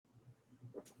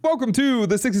Welcome to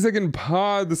the 60-second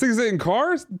pod, the 60-second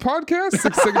car podcast,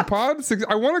 60-second pod.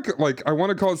 I want to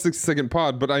call it 60-second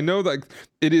pod, but I know that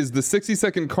it is the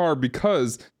 60-second car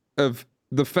because of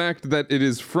the fact that it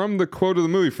is from the quote of the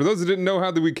movie. For those who didn't know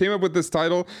how we came up with this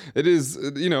title, it is,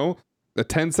 a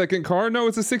 10-second car. No,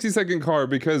 it's a 60-second car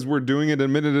because we're doing it a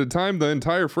minute at a time. The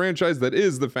entire franchise that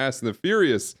is the Fast and the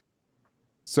Furious.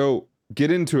 So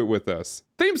get into it with us.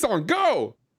 Theme song,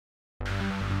 go!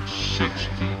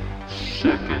 60-second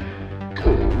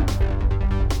car.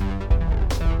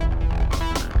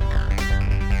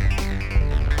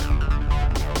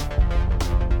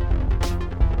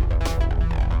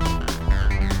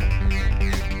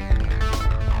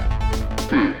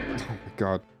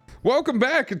 God. Welcome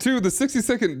back to the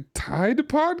 60-second Tide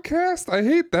podcast. I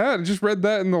hate that. I just read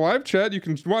that in the live chat. You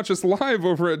can watch us live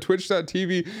over at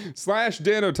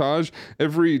twitch.tv/danotage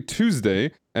every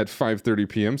Tuesday at 5:30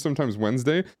 p.m., sometimes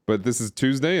Wednesday, but this is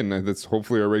Tuesday, and that's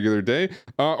hopefully our regular day.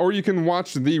 Or you can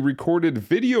watch the recorded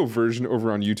video version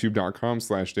over on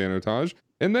youtube.com/danotage,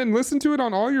 and then listen to it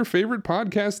on all your favorite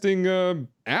podcasting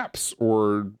apps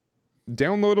or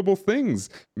downloadable things.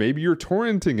 Maybe you're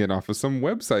torrenting it off of some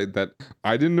website that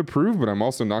I didn't approve, but I'm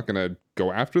also not going to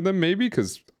go after them, maybe,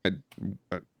 because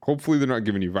hopefully they're not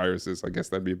giving you viruses. I guess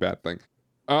that'd be a bad thing.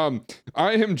 I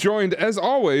am joined, as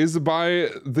always, by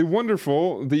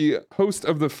the host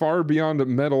of the Far Beyond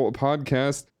Metal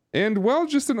podcast, and, well,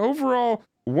 just an overall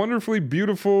wonderfully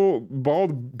beautiful,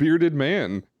 bald, bearded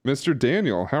man, Mr.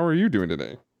 Daniel. How are you doing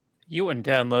today? You wouldn't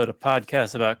download a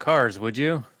podcast about cars, would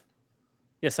you?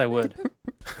 Yes, I would.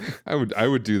 I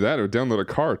would do that. I would download a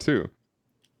car too.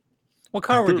 What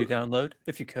car would you download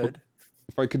if you could?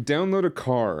 If I could download a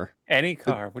car. Any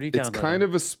car. What do you download? It's kind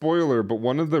of a spoiler, but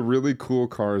one of the really cool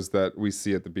cars that we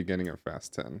see at the beginning of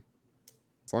Fast 10.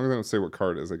 As long as I don't say what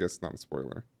car it is, I guess it's not a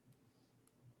spoiler.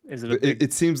 Is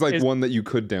it seems like one that you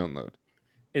could download.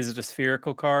 Is it a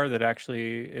spherical car that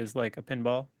actually is like a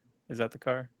pinball? Is that the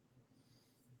car?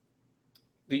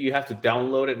 Do you have to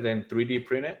download it and then 3D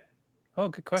print it? Oh,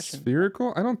 good question.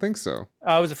 Spherical? I don't think so.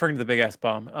 I was referring to the big ass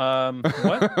bomb. What?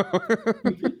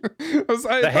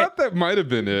 I thought that might have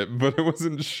been it, but I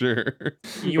wasn't sure.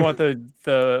 You want the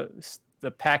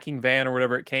packing van or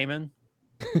whatever it came in?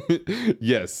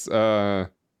 Yes.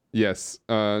 Yes.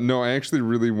 No, I actually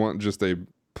really want just a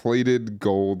plated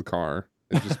gold car,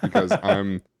 just because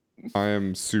I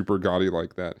am super gaudy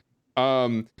like that.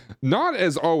 Not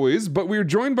as always, but we're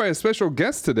joined by a special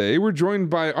guest today. We're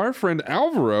joined by our friend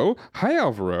Alvaro. Hi,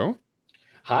 Alvaro.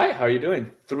 Hi, how are you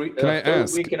doing? Can I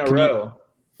ask, week in a row.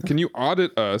 Can you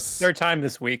audit us? Third time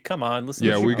this week. Come on, listen.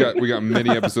 Yeah, we got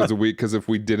many episodes a week, because if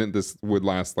we didn't, this would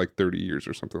last like 30 years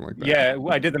or something like that. Yeah,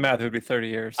 I did the math. It would be 30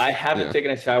 years. I haven't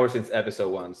taken a shower since episode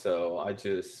 1, so I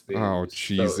just Oh,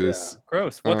 Jesus.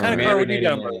 Gross. What kind of car would you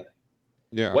download?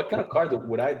 Yeah. What kind of car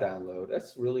would I download?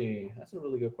 That's a really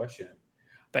good question.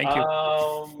 Thank you.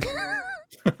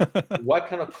 What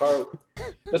kind of car?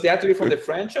 Does it have to be from the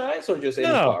franchise or just any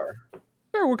car?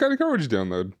 Yeah, what kind of car would you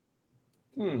download?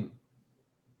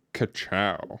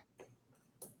 Ka-chow.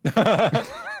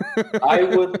 I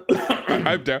would.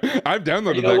 I've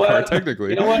downloaded that car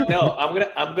technically. You know what? No,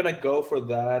 I'm gonna go for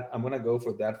that. I'm gonna go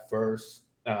for that first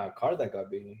car that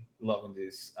got me loving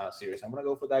this series. I'm gonna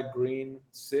go for that green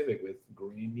Civic with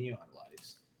green neon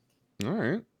lights. All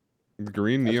right,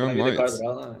 green neon lights.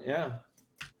 Yeah.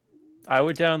 I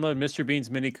would download Mr. Bean's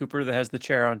Mini Cooper that has the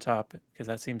chair on top, because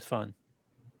that seems fun.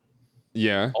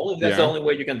 Yeah. That's the only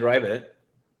way you can drive it.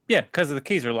 Yeah, because the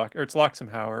keys are locked, or it's locked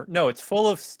somehow, or no, it's full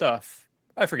of stuff.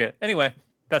 I forget. Anyway,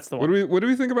 that's the one. What do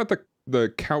we think about the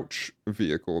couch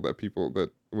vehicle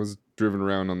that was driven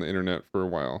around on the internet for a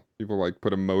while? People like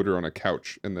put a motor on a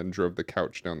couch and then drove the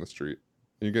couch down the street.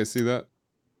 You guys see that?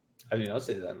 I did not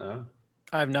see that. No.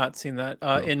 I've not seen that.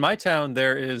 In my town,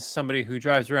 there is somebody who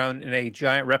drives around in a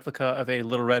giant replica of a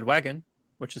little red wagon,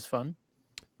 which is fun.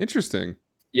 Interesting.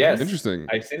 Yes. Interesting.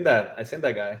 I've seen that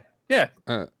that guy. Yeah.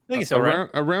 I think so.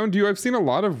 Around you, I've seen a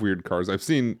lot of weird cars. I've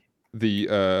seen the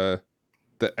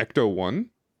Ecto 1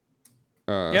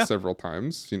 several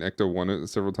times. Seen Ecto 1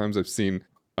 several times. I've seen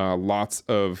lots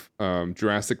of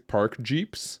Jurassic Park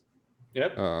Jeeps.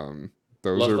 Yep.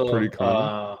 Those are pretty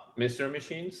common. Mystery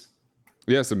machines.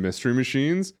 Yeah, some mystery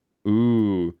machines.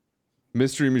 Ooh,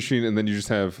 mystery machine, and then you just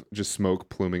have smoke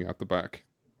pluming out the back.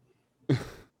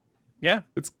 Yeah,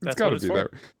 it's got to be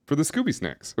that for the Scooby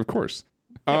snacks, of course.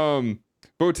 Yep.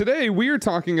 But today we are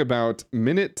talking about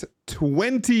minute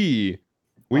 20.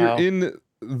 We are in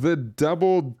the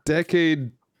double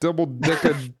decade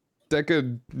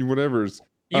whatever's.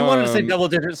 You wanted to say double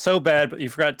digits so bad, but you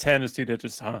forgot 10 is 2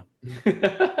 digits, huh?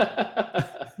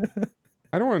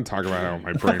 I don't want to talk about how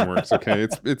my brain works. Okay,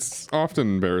 it's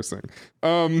often embarrassing.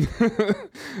 But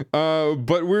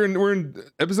we're in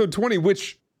episode 20,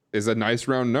 which is a nice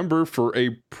round number for a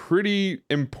pretty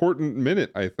important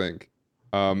minute, I think.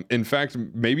 In fact,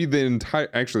 maybe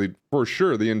for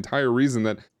sure, the entire reason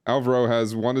that Alvaro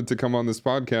has wanted to come on this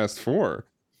podcast for.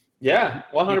 Yeah,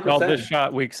 We called this 100%.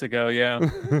 shot weeks ago. Yeah.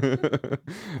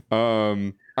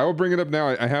 I will bring it up now.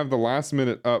 I have the last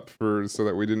minute up so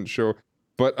that we didn't show,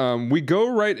 but we go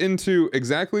right into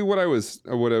exactly what I was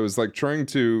like trying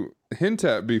to hint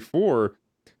at before.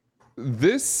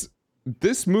 This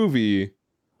movie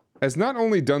has not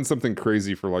only done something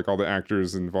crazy for like all the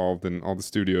actors involved and all the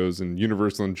studios and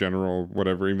Universal in general,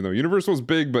 whatever, even though Universal is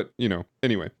big, but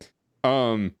anyway.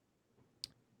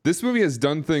 This movie has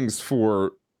done things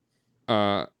for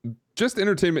just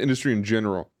entertainment industry in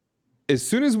general. As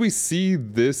soon as we see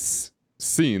this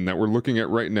scene that we're looking at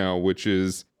right now, which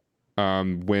is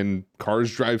when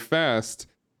cars drive fast,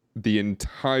 the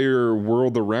entire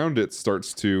world around it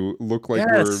starts to look like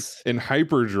we're in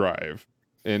hyperdrive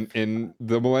and in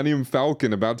the Millennium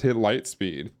Falcon about to hit light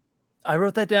speed. I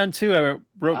wrote that down too. I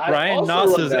wrote I Brian also wrote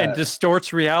Noss's and that.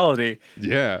 distorts reality.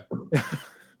 Yeah.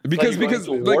 because like because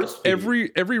going like towards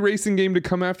speed. every racing game to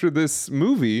come after this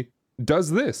movie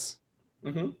does this,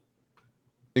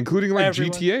 including like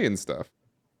Everyone. GTA and stuff.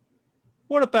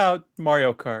 What about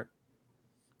Mario Kart?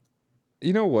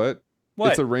 You know what? What?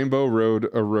 It's a rainbow road,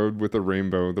 a road with a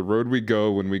rainbow. The road we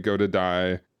go when we go to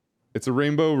die. It's a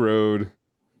rainbow road.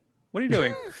 What are you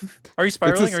doing? Are you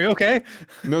spiraling? Are you okay?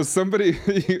 No, somebody,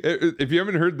 if you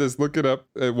haven't heard this, look it up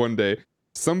one day.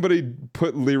 Somebody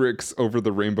put lyrics over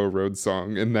the Rainbow Road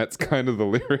song, and that's kind of the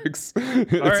lyrics.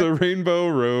 It's a rainbow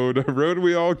road, a road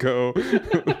we all go,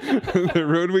 the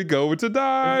road we go to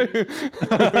die.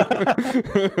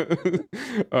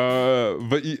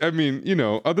 But I mean,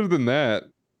 other than that,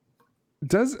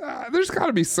 there's got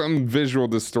to be some visual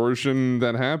distortion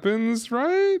that happens,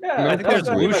 right? Yeah, No I think there's that's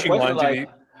gonna be my whooshing question, ones, like,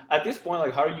 at this point,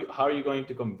 like, how are you going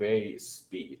to convey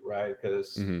speed, right?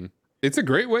 Because It's a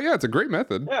great way. Yeah, it's a great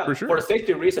method for sure. for a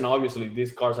safety reason, obviously,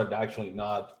 these cars are actually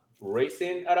not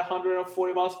racing at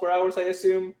 140 miles per hour, I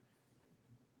assume.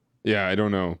 Yeah, I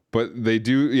don't know, but they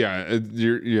do. Yeah,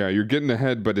 you're getting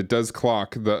ahead, but it does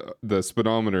clock the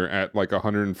speedometer at like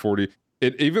 140.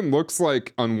 It even looks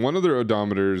like on one of their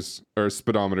odometers or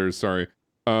speedometers, sorry,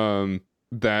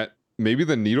 that maybe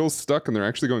the needle's stuck and they're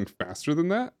actually going faster than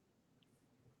that,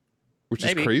 which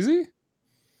is crazy.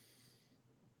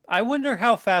 I wonder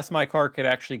how fast my car could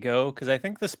actually go, because I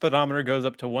think the speedometer goes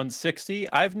up to 160.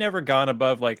 I've never gone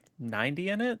above like 90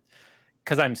 in it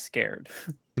because I'm scared.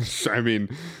 I mean,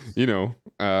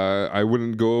 I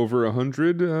wouldn't go over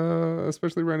 100,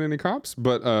 especially around any cops.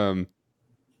 But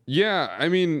yeah, I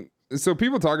mean, so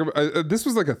people talk about this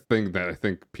was like a thing that I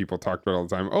think people talked about all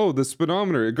the time. Oh, the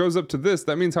speedometer, it goes up to this.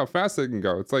 That means how fast it can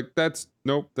go. It's like that's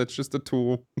just a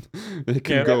tool. It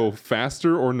can go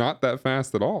faster or not that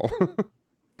fast at all.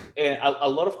 And a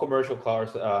lot of commercial cars,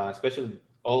 especially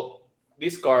all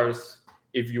these cars,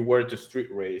 if you were to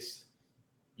street race,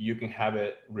 you can have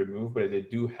it removed, but they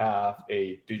do have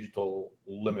a digital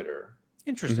limiter.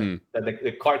 Interesting. That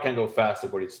the car can go faster,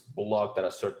 but it's blocked at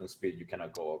a certain speed. You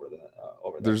cannot go over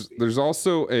that. There's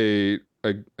also a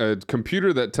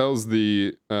computer that tells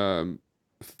the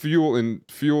fuel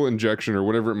injection or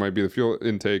whatever it might be, the fuel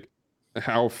intake,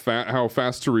 how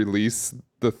fast to release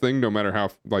the thing, no matter how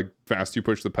like fast you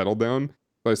push the pedal down.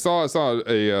 I saw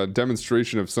a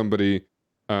demonstration of somebody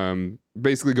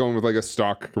basically going with like a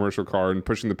stock commercial car and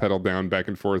pushing the pedal down back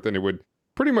and forth, and it would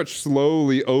pretty much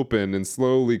slowly open and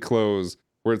slowly close,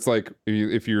 where it's like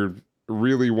if you're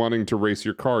really wanting to race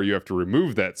your car, you have to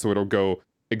remove that so it'll go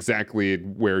exactly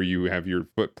where you have your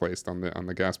foot placed on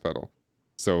the gas pedal.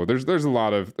 So there's a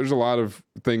lot of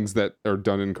things that are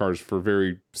done in cars for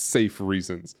very safe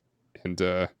reasons.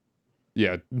 And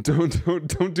yeah,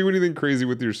 don't do anything crazy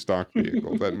with your stock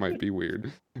vehicle. That might be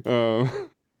weird.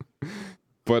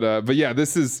 But yeah,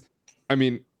 this is, I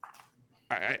mean,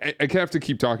 I have to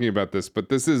keep talking about this, but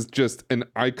this is just an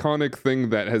iconic thing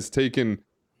that has taken.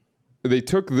 They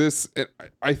took this.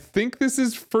 I think this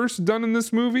is first done in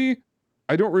this movie.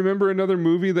 I don't remember another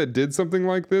movie that did something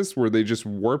like this, where they just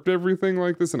warped everything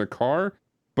like this in a car.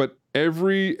 But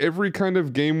every kind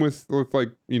of game with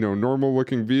like normal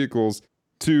looking vehicles,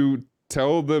 to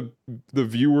tell the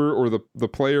viewer or the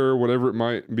player or whatever it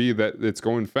might be that it's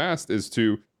going fast, is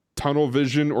to tunnel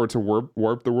vision or to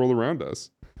warp the world around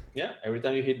us. Yeah, every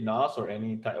time you hit NOS or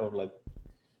any type of like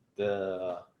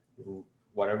the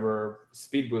whatever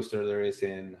speed booster there is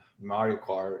in Mario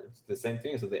Kart, it's the same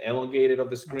thing. So the elongated of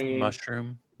the screen.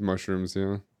 Mushrooms,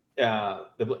 yeah.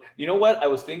 You know what I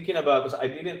was thinking about, because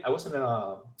I wasn't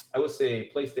I was a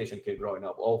PlayStation kid growing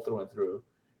up all through and through,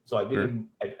 so I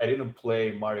didn't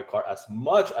play Mario Kart as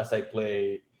much as I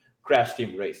play Crash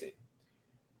Team Racing,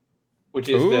 which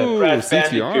is the Ooh, Crash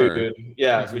CTR. Bandicoot,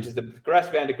 yes, which is the Crash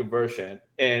Bandicoot version,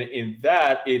 and in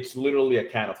that it's literally a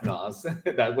can of NOS.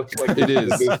 That was like It is.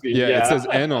 the goofy- Yeah, it says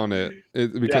N on it,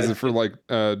 because Yeah, it's for like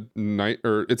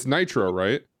it's Nitro,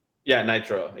 right? yeah,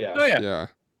 Nitro, yeah. Oh yeah. Yeah.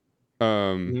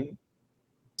 Mhm.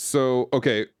 So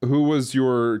okay, who was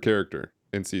your character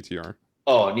in CTR?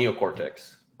 Oh,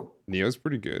 Neocortex. Neo's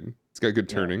pretty good. It's got good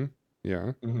Yeah. turning.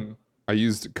 Yeah. Mhm. I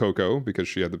used Coco because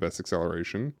she had the best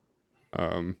acceleration.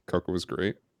 Coco was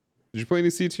great. Did you play any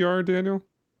CTR, Daniel?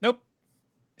 Nope.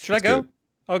 Should That's I go? good.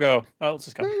 I'll go. Let's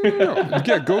just go. No.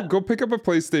 Yeah, go pick up a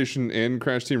PlayStation and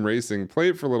Crash Team Racing. Play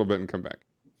it for a little bit and come back.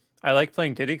 I like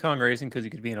playing Diddy Kong Racing because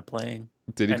you could be in a plane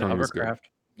Diddy and Kong was good. hovercraft.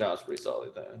 That was pretty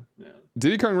solid then. Yeah.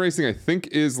 Diddy Kong Racing, I think,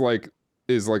 is like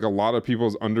a lot of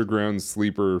people's underground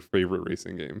sleeper favorite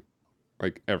racing game,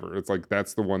 like ever. It's like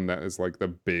that's the one that is like the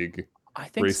big I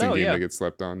think racing so. game Yeah. that gets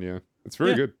slept on. Yeah, it's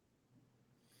very Yeah. good.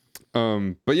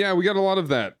 But yeah, we got a lot of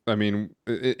that. I mean,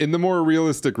 in the more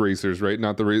realistic racers, right?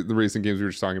 Not the racing games we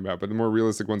were just talking about, but the more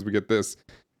realistic ones, we get this.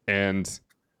 And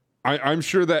I'm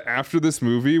sure that after this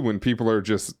movie, when people are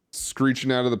just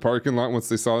screeching out of the parking lot once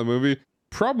they saw the movie,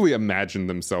 probably imagined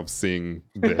themselves seeing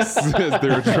this as they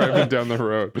were driving down the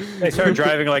road. They start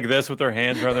driving like this with their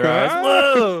hands around their eyes.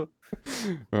 Whoa!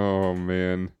 Oh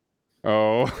man.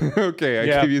 Oh, okay. I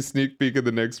Yeah. give you a sneak peek of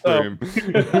the next Oh. frame.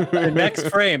 The next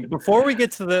frame. Before we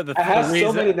get to the I have the so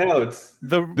reason, many notes.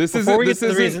 This before isn't- we get this to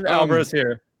the isn't, reason Alvaro's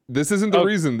here. This isn't the Oh.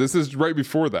 reason. This is right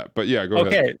before that. But yeah, go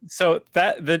ahead. Okay, so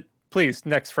please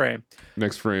next frame.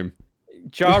 Next frame.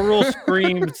 Ja Rule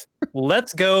screams,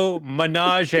 "Let's go,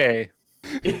 Menage!"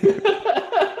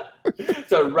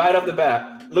 So right off the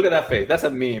bat, look at that face. That's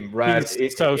a meme, right?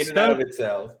 He's so in and out of stoked.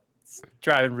 itself.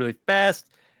 Driving really fast.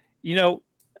 You know,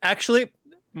 actually,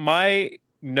 my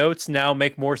notes now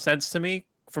make more sense to me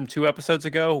from 2 episodes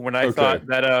ago when I Okay. thought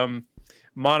that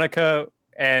Monica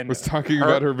and Was talking her-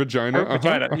 about her vagina. her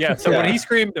vagina. Yeah. So when Yeah. he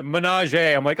screamed "Menage,"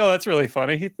 I'm like, oh, that's really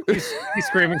funny. He's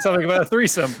screaming something about a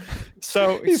threesome.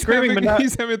 So He's screaming having, Menage.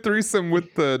 he's having a threesome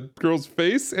with the girl's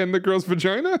face and the girl's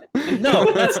vagina.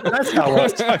 No, that's how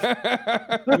it was.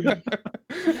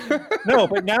 No,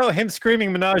 but now him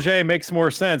screaming "Menage" makes more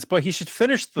sense. But he should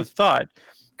finish the thought,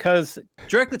 because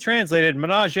directly translated,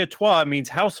 "Menage a trois" means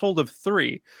household of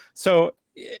 3. So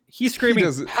he's screaming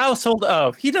doesn't- "household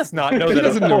of." He does not know He that.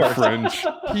 doesn't Of know course. French.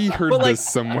 He heard But, like, this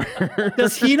somewhere.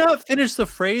 Does he not finish the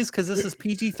phrase because this is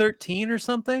PG-13 or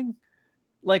something?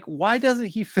 Like, why doesn't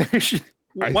he finish?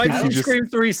 I Why think does he he just- scream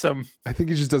threesome? I think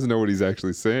he just doesn't know what he's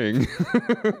actually saying.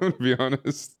 To be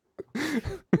honest.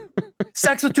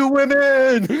 Sex with 2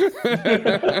 women.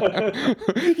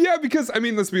 Yeah, because I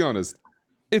mean, let's be honest.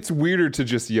 It's weirder to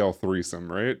just yell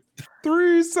threesome, right?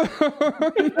 Threesome.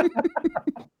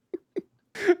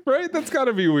 Right? That's got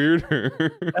to be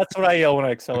weirder. That's what I yell when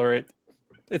I accelerate.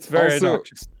 It's very Also-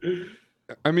 obnoxious.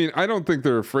 I mean, I don't think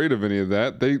they're afraid of any of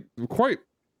that. They quite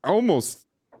almost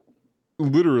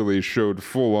literally showed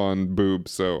full on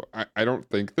boobs, so I don't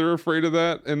think they're afraid of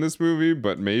that in this movie,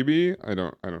 but maybe. I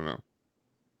don't know.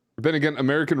 But then again,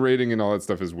 American rating and all that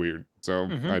stuff is weird, so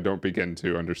Mhm. I don't begin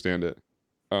to understand it.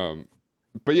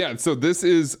 But yeah, so this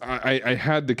is I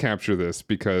had to capture this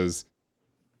because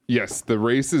yes, the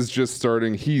race is just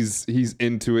starting. He's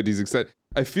into it. He's excited.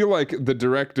 I feel like the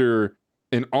director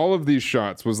in all of these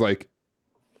shots was like,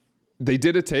 they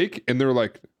did a take and they're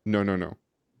like, no.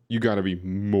 You got to be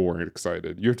more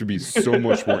excited. You have to be so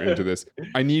much more into this.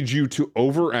 I need you to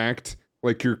overact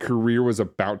like your career was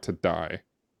about to die.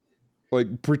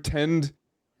 Like pretend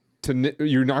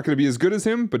you're not going to be as good as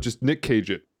him, but just Nick Cage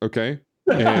it, okay?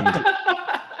 And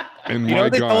You know my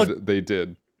what they God, they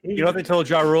did. You know what they told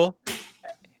Ja Rule?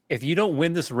 If you don't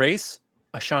win this race,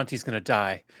 Ashanti's gonna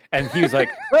die. And he was like,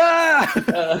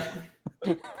 ah!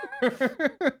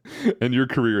 And your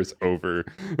career is over.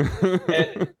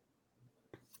 And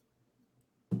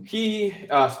he,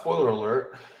 spoiler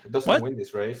alert, doesn't What? win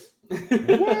this race.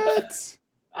 What?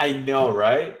 I know,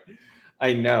 right?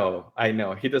 I know.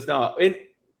 He does not. And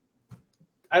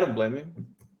I don't blame him.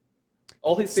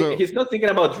 All he's So- he's not thinking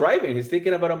about driving. He's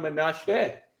thinking about a menage.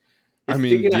 I He's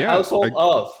mean, thinking a yeah, household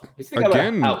of. He's thinking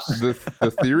Again, about a house.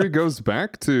 the theory goes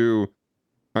back to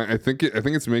I think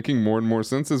it's making more and more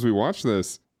sense as we watch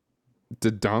this.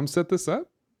 Did Dom set this up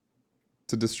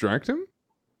to distract him?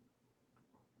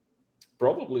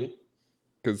 Probably.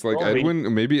 Because like Probably.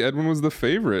 maybe Edwin was the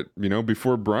favorite. You know,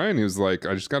 before Brian, he was like,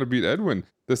 I just got to beat Edwin.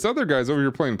 This other guy's over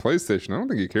here playing PlayStation. I don't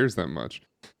think he cares that much.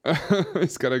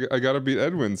 I gotta beat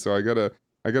Edwin, so I gotta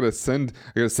send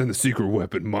the secret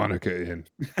weapon Monica in.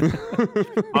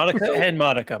 Monica and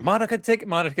Monica. Monica,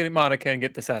 and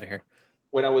get this out of here.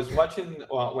 When I was watching,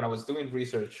 when I was doing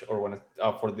research, or when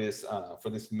for this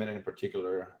minute in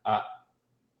particular,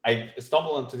 I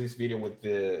stumbled onto this video with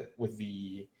the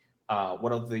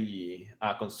one of the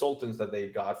consultants that they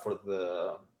got for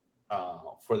the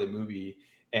movie,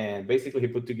 and basically he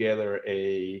put together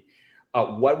a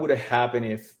what would have happened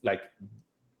if like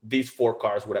these four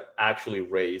cars would have actually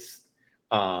raced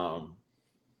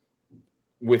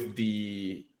with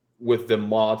the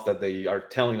mods that they are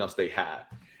telling us they had.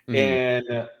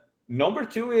 And number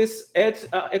two is Ed's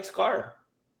car.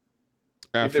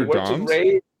 After Dom's?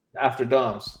 After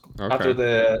Dom's. Okay. After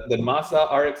the Mazda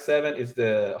RX-7 is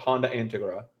the Honda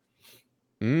Integra.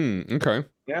 Okay.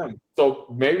 Yeah. So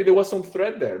maybe there was some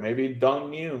thread there. Maybe Dom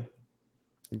knew.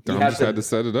 Dom just had to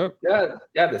set it up. Yeah,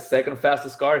 the second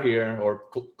fastest car here, or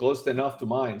close enough to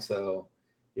mine. So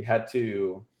he had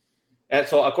to. And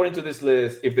so according to this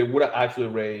list, if they would have actually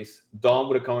raced, Dom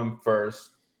would have come in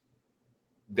first,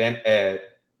 then Ed,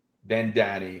 then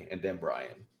Danny, and then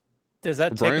Brian. Does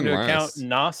that take into account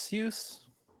NOS use?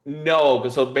 No,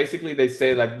 so basically they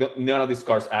say like none of these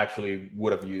cars actually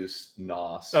would have used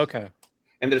NOS. Okay.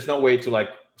 And there's no way to like,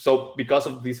 so because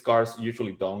of these cars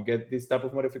usually don't get this type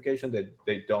of modification, that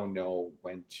they don't know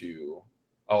when to,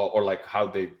 or like how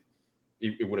it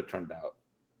would have turned out.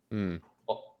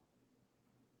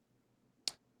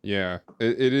 Yeah,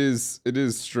 it is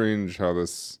strange how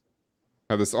this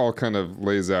all kind of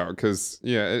lays out, because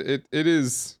it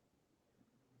is.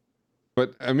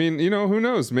 But I mean, who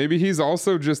knows? Maybe he's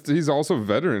also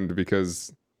veteran,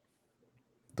 because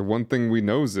the one thing we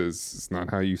know is it's not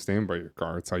how you stand by your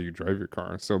car, it's how you drive your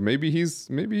car. So maybe he's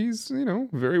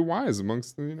very wise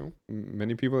amongst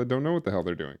many people that don't know what the hell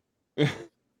they're doing.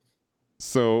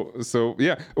 So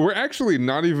yeah, we're actually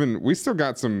not even. We still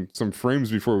got some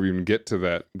frames before we even get to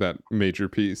that major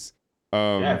piece.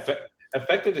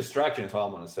 Effective distraction is all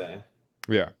I'm gonna say.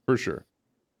 Yeah, for sure.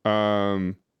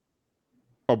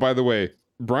 Oh, by the way,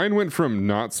 Brian went from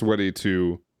not sweaty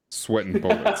to sweating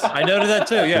bullets. I noted that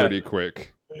too. Yeah, pretty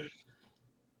quick.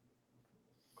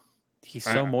 He's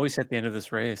so moist at the end of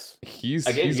this race. He's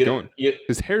going.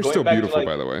 His hair's still beautiful,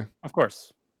 by the way. Of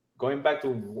course. Going back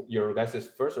to your guys'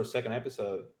 first or second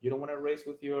episode, you don't want to race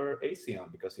with your AC on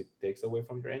because it takes away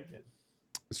from your engine.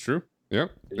 It's true.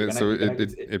 Yep. So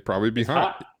it probably be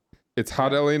hot. It's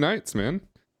hot LA nights, man.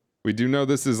 We do know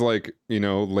this is like,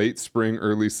 late spring,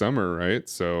 early summer, right?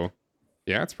 So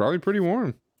yeah, it's probably pretty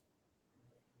warm.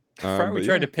 We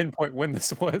tried to pinpoint when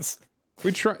this was.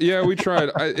 We tried.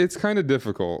 It's kind of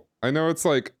difficult. I know it's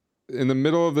like in the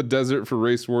middle of the desert for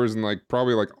Race Wars, in like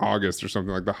probably like August or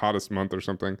something, like the hottest month or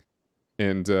something.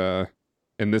 And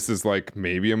this is like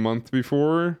maybe a month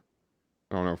before.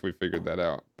 I don't know if we figured that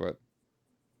out, but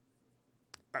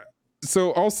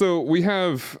so also we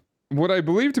have what I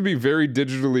believe to be very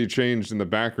digitally changed in the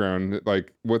background.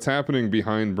 Like what's happening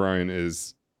behind Brian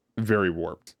is very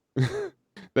warped.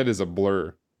 That is a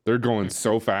blur. They're going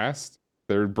so fast.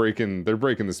 They're breaking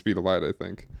the speed of light, I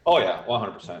think. Oh yeah,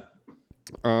 100%.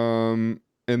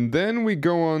 And then we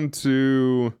go on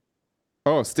to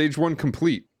stage 1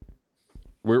 complete.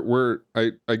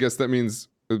 I guess that means,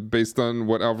 based on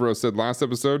what Alvaro said last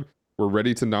episode, we're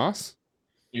ready to NOS?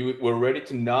 We're ready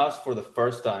to NOS for the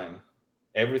first time.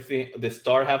 Everything, the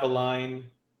star have a line.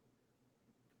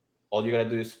 All you gotta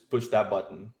do is push that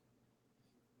button.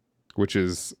 Which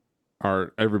is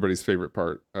everybody's favorite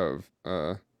part of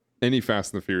any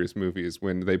Fast and the Furious movie, is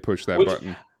when they push that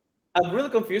button. I'm really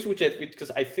confused with it,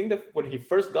 because I think that when he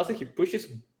first does it, he pushes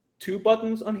 2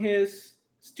 buttons on his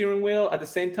steering wheel at the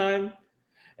same time.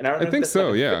 And I think so.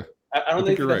 I don't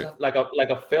know if that's right. like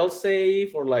a fail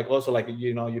safe, or like also like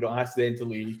you don't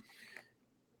accidentally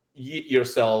yeet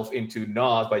yourself into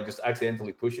NOS by just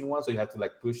accidentally pushing one, so you have to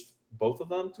like push both of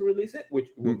them to release it, which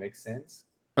would make sense.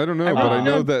 I don't know, but I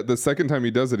know that the second time he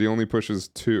does it, he only pushes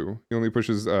 2. He only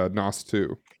pushes NOS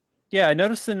 2. Yeah, I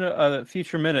noticed in a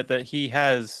future minute that he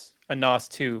has a NOS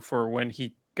 2 for when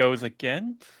he goes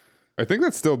again. I think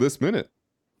that's still this minute.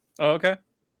 Oh, okay.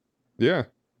 Yeah.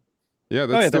 Yeah,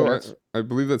 that's still. I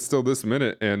believe that's still this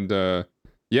minute, and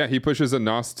he pushes a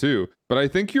NOS 2. But I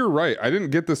think you're right. I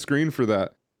didn't get the screen for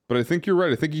that, but I think you're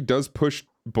right. I think he does push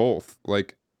both,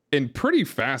 like, and pretty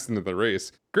fast into the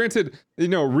race. Granted,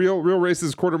 real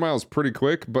races, quarter mile is pretty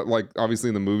quick, but like obviously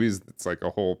in the movies it's like a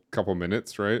whole couple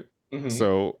minutes, right? Mm-hmm.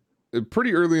 So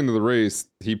pretty early into the race,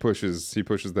 he pushes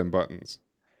them buttons.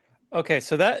 Okay,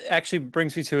 so that actually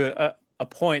brings me to a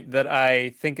point that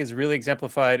I think is really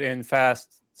exemplified in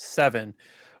Fast 7,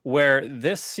 where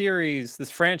this series, this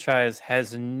franchise,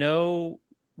 has no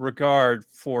regard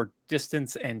for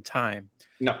distance and time.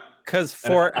 No, Because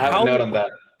and for I have a note on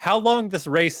that. how long this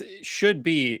race should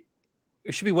be,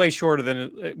 it should be way shorter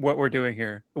than what we're doing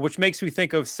here, which makes me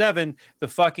think of 7, the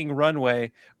fucking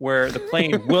runway where the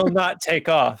plane will not take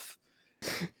off.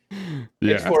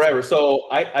 It's forever. So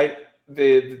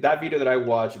that video that I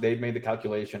watched, they made the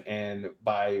calculation, and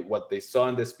by what they saw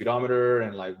in the speedometer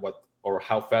and like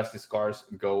how fast these cars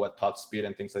go at top speed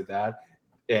and things like that,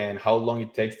 and how long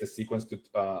it takes the sequence to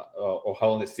or how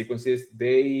long the sequence is,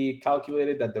 they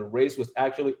calculated that the race was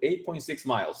actually 8.6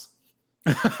 miles.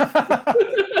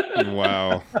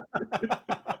 Wow.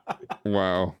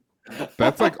 Wow.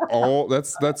 That's like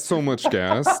that's so much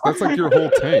gas. That's like your whole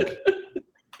tank.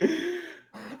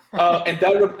 And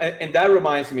that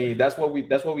reminds me, that's what we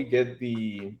get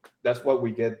the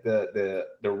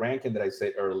ranking that I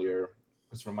said earlier.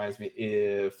 This reminds me,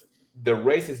 if the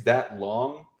race is that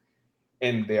long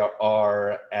and they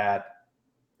are at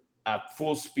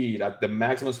full speed, at the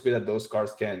maximum speed that those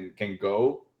cars can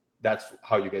go, that's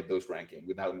how you get those ranking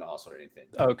without NOS or anything.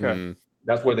 Okay.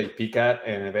 That's where they peak at,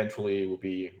 and eventually it will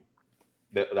be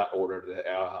that order: the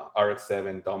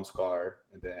RX-7, Dom's car,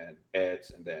 and then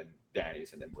Ed's, and then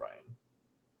Danny's, and then Brian.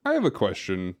 I have a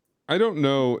question. I don't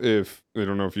know if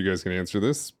you guys can answer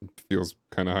this. It feels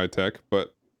kind of high tech,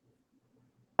 but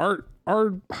are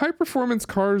high performance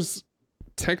cars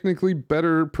technically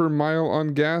better per mile on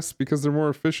gas because they're more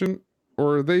efficient,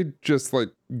 or are they just like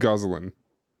guzzling?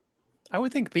 I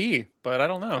would think B, but I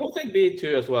don't know. I would think B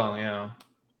too as well. Yeah.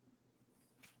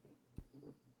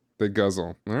 They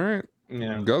guzzle. All right.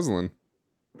 Yeah. Guzzling.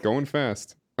 Going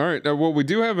fast. All right. Now, well, we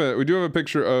do have a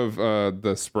picture of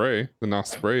the spray, the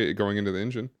NOS spray going into the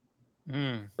engine,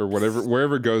 or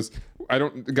wherever it goes.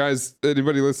 Guys.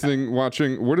 Anybody listening,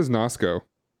 watching? Where does NOS go?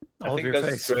 I think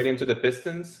that's straight into the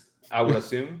pistons. I would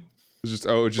assume. It's just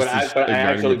But I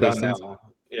actually don't know.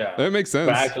 Yeah. That makes sense.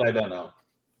 But actually, I don't know.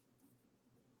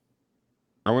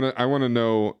 I want to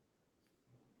know,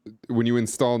 when you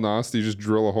install NOS, do you just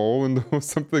drill a hole into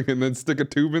something and then stick a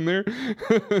tube in there?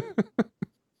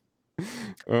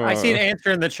 I see an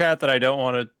answer in the chat that I don't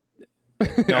want to.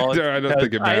 I don't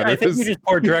think it matters. I think you just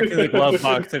pour directly in the glove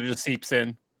box and it just seeps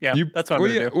in. Yeah, that's what I'm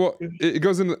going to do. Well, it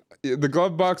goes in the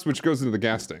glove box, which goes into the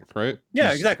gas tank, right? Yeah,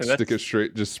 Just exactly. Stick it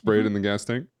straight, just spray it in the gas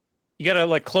tank. You got to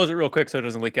like close it real quick so it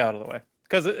doesn't leak out of the way.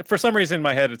 Because for some reason in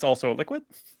my head, it's also liquid.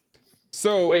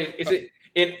 So wait, is it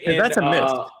in that's a myth.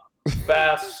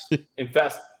 Fast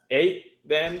 8?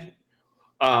 Then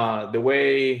the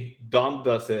way Dom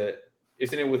does it,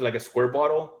 isn't it with like a square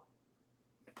bottle?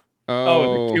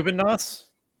 Oh, the Cuban NOS.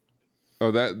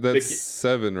 Oh, that's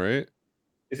 7, right?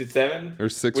 Is it 7 or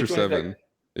 6 or 7?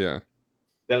 Yeah.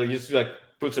 That just like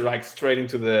puts it like straight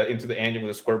into the engine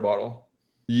with a square bottle.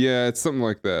 Yeah, it's something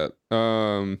like that.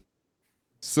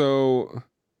 So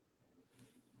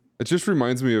it just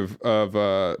reminds me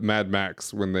of Mad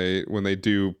Max when they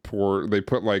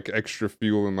put like extra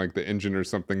fuel in like the engine or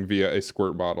something via a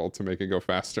squirt bottle to make it go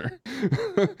faster.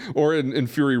 Or in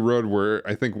Fury Road, where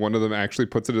I think one of them actually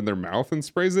puts it in their mouth and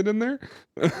sprays it in there.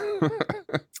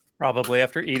 Probably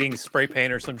after eating spray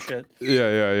paint or some shit.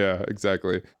 Yeah,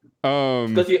 exactly.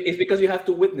 It's because you have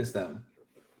to witness them.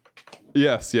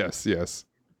 Yes.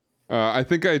 I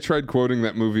think I tried quoting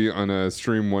that movie on a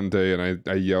stream one day, and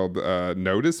I yelled,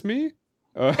 "Notice me."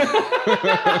 And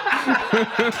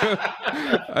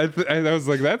I was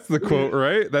like, "That's the quote,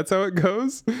 right? That's how it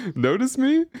goes. Notice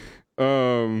me."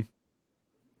 But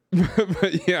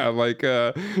yeah, like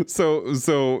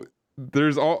so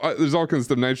there's all kinds of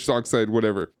stuff, nitrous oxide,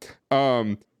 whatever.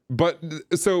 But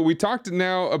so we talked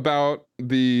now about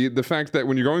the fact that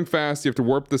when you're going fast, you have to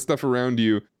warp the stuff around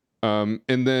you. And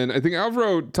then I think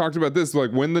Alvaro talked about this,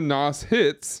 like when the NOS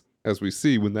hits, as we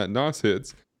see when that NOS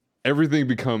hits, everything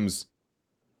becomes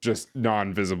just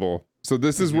non-visible. So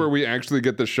this is where we actually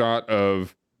get the shot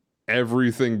of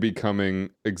everything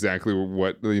becoming exactly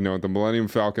what the Millennium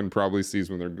Falcon probably sees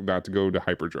when they're about to go to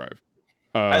hyperdrive.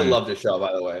 I love this shot,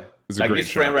 by the way. It's a great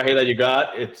this frame right here that you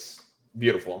got, it's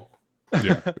beautiful.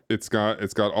 Yeah, it's got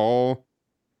all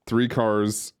three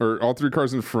cars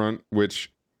in front,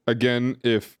 which again,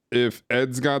 if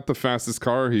Ed's got the fastest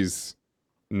car, he's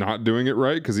not doing it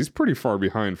right because he's pretty far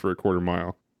behind for a quarter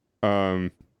mile.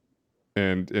 And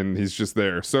he's just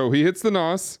there. So he hits the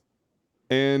NOS,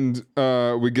 and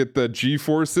we get the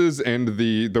G-forces and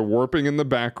the warping in the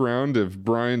background of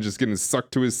Brian just getting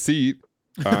sucked to his seat.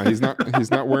 He's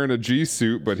not wearing a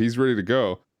G-suit, but he's ready to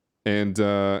go. And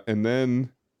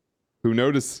then who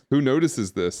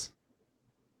notices this?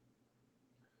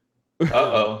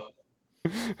 Uh-oh.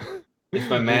 It's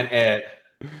my man Ed.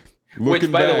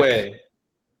 Looking by back, the way,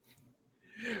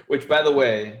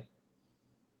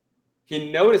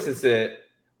 he notices it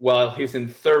while he's in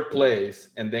third place,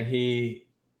 and then he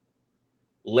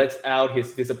lets out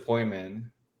his disappointment.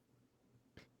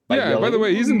 Yeah, by the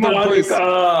way, he's in third place.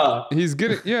 Monica! He's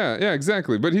getting, yeah,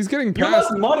 exactly. But he's getting You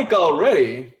past. lost Monica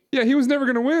already. Yeah, he was never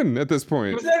gonna win at this He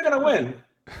point. was never gonna win.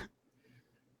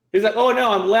 He's like, oh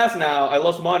no, I'm last now. I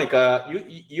lost Monica.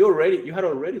 You had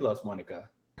already lost Monica.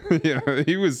 Yeah,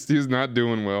 he was not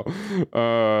doing well.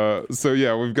 So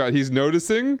yeah, he's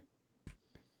noticing.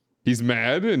 He's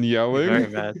mad and yelling. Very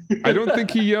mad. I don't think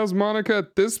he yells Monica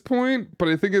at this point, but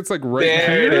I think it's like right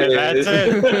There here. it is. That's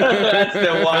it. That's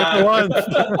the one.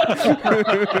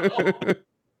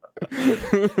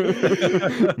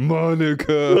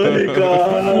 Monica.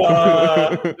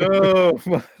 Monica. Oh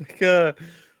my god.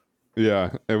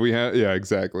 Yeah, and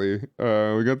exactly.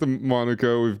 We got the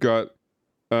Monica. We've got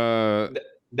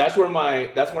That's where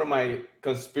my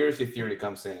conspiracy theory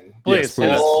comes in. yes,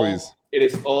 Please, please. It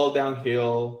is all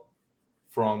downhill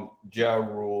from Ja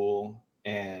Rule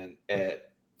and Ed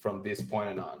from this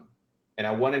point on. And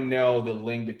I want to know the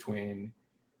link between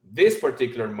this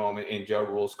particular moment in Ja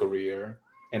Rule's career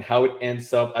and how it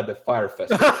ends up at the Fire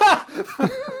Festival.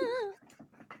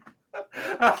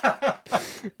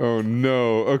 Oh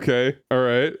no. Okay. All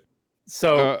right.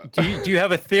 So, do you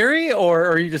have a theory, or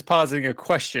are you just positing a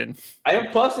question? I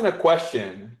am posing a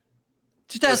question.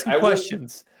 Just asking I will-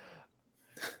 questions.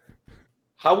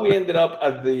 How we ended up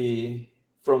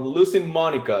from losing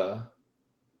Monica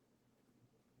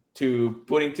to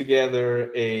putting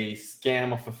together a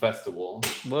scam of a festival.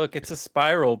 Look, it's a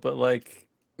spiral, but like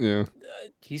Yeah.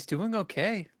 he's doing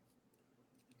okay.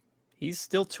 He's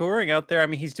still touring out there. I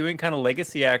mean, he's doing kind of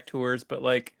legacy act tours, but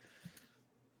like,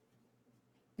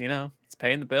 you know, it's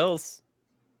paying the bills.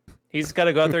 He's got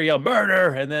to go out there and yell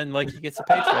murder, and then like he gets a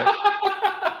paycheck.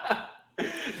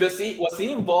 Was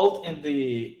he involved in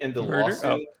the Murder?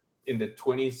 lawsuit in the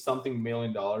 $20-something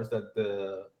million that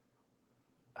the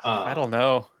I don't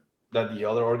know. that the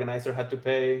other organizer had to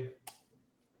pay?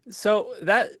 So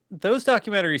those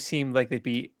documentaries seem like they'd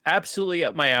be absolutely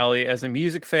up my alley as a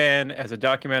music fan, as a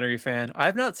documentary fan.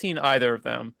 I've not seen either of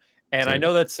them, and I Same.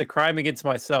 know that's a crime against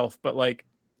myself. But like,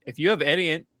 if you have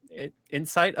any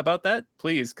insight about that,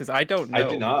 please, because I don't know. I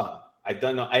do not. I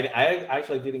don't know. I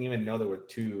actually didn't even know there were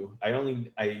two. I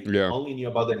only knew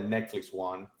about the Netflix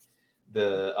one,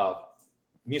 the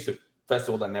music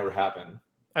festival that never happened.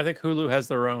 I think Hulu has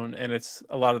their own, and it's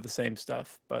a lot of the same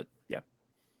stuff. But yeah,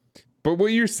 But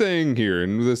what you're saying here,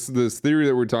 and this theory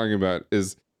that we're talking about,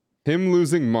 is him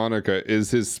losing Monica is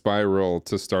his spiral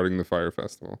to starting the Fire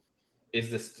Festival.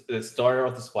 Is the starter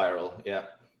of the spiral? Yeah.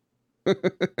 wow.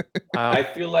 I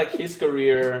feel like his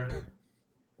career,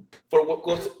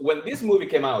 when this movie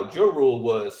came out, Ja Rule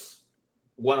was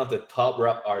one of the top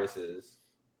rap artists.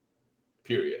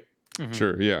 Period. Mhm.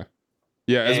 Sure, yeah.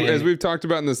 Yeah, as And- we've talked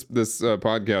about in this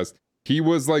podcast, he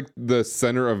was like the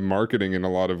center of marketing in a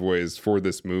lot of ways for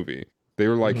this movie. They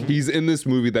were like, Mhm. he's in this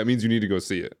movie, that means you need to go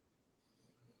see it.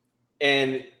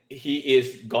 And he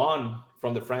is gone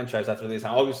from the franchise after this.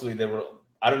 And obviously,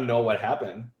 I don't know what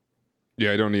happened.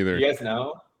 Yeah, I don't either. You guys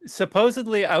know?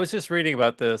 Supposedly, I was just reading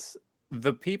about this.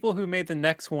 The people who made the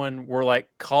next one were like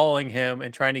calling him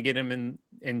and trying to get him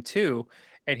in two,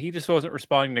 and he just wasn't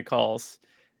responding to calls.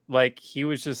 Like he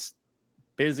was just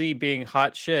busy being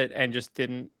hot shit and just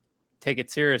didn't take it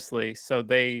seriously. So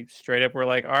they straight up were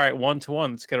like, "All right,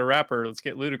 1-to-1, let's get a rapper, let's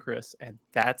get Ludacris," and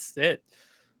that's it.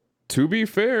 To be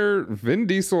fair, Vin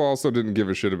Diesel also didn't give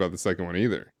a shit about the second one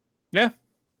either. Yeah.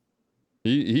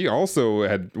 He also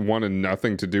had wanted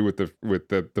nothing to do with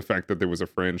the fact that there was a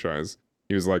franchise.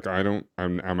 He was like, I'm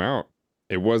out.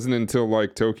 It wasn't until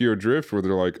like Tokyo Drift where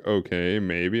they're like, okay,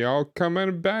 maybe I'll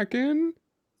come back in.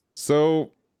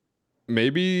 So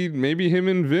maybe him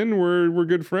and Vin were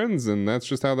good friends, and that's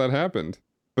just how that happened.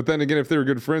 But then again, if they were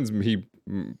good friends, maybe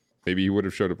he would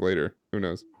have showed up later. Who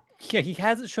knows? Yeah, he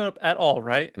hasn't shown up at all,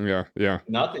 right? Yeah.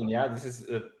 Nothing. Yeah, this is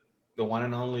the one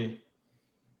and only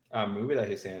movie that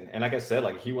he's in. And like I said,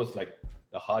 like he was like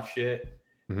the hot shit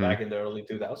Mhm. back in the early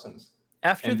 2000s.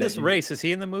 After And this then- race, is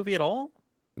he in the movie at all?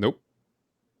 Nope.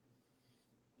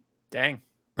 Dang.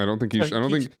 I don't think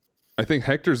So I think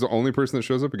Hector's the only person that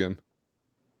shows up again.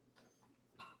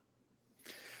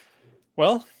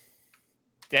 Well,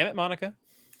 damn it, Monica.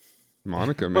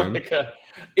 Monica, man. Like,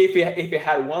 if he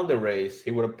had won the race,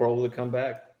 he would have probably come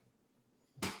back.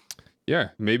 Yeah,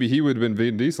 maybe he would have been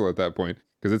Vin Diesel at that point,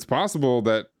 because it's possible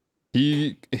that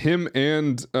him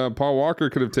and Paul Walker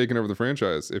could have taken over the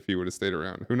franchise if he would have stayed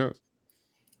around. Who knows?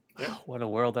 What a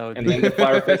world that would And be. then the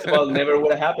Fire Festival never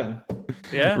would have happened.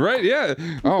 Yeah. Right, yeah.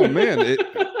 Oh man,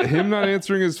 him not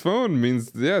answering his phone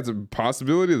means it's a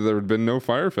possibility that there would have been no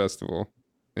Fire Festival,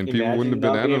 and people wouldn't have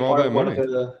been out of all that money.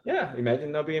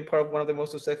 Imagine not being part of one of the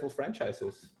most successful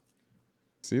franchises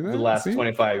See of that? the last See?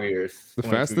 25 years. The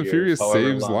 22 Fast and years, Furious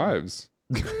however saves long. lives.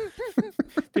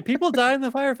 Did people die in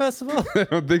the Fire Festival? I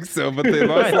don't think so, but they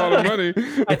lost a lot of money.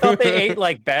 I thought they ate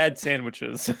like bad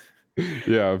sandwiches.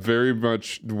 Yeah, very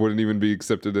much wouldn't even be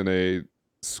accepted in a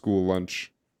school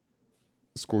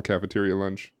cafeteria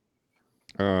lunch.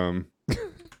 They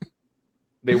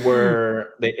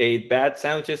ate bad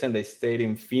sandwiches and they stayed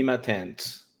in FEMA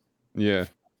tents. Yeah.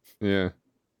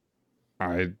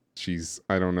 I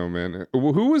don't know, man.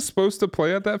 Who was supposed to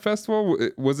play at that festival?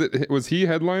 Was he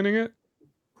headlining it?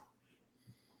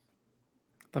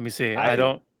 Let me see.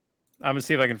 I'm gonna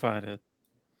see if I can find it.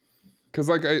 Because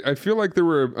like I feel like there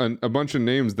were a bunch of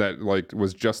names that like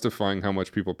was justifying how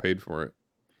much people paid for it.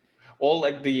 All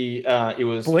like it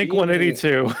was Blink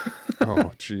 182.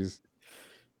 Oh, jeez.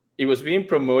 It was being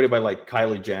promoted by like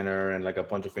Kylie Jenner and like a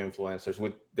bunch of influencers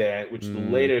which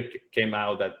later came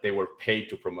out that they were paid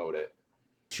to promote it.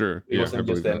 Sure. It wasn't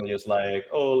just them just like,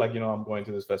 oh, like, I'm going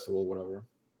to this festival, whatever.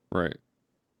 Right.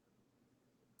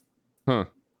 Huh.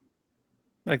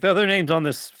 Like the other names on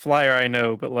this flyer I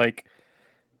know, but like,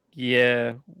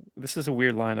 yeah, this is a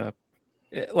weird lineup.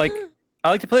 Like, I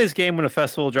like to play this game when a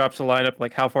festival drops a lineup,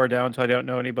 like how far down so I don't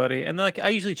know anybody. And like I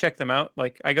usually check them out.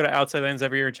 Like I go to Outside Lands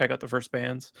every year and check out the first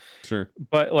bands. Sure.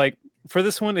 But like for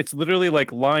this one, it's literally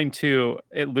like line 2,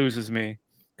 it loses me.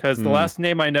 Because the last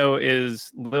name I know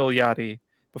is Lil Yachty.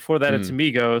 Before that, it's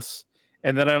Migos.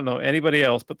 And then I don't know anybody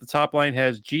else, but the top line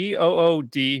has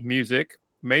GOOD Music,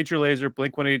 Major Lazer,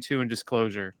 Blink 182, and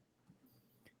Disclosure.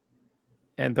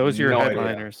 And those are your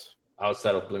headliners. Idea.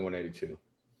 Outside of Blink 182.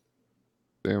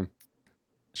 Damn.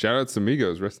 Shout out to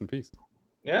Migos, rest in peace.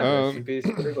 Yeah, rest in peace,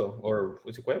 Cuervo. Or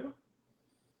was it Cuervo?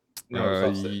 No,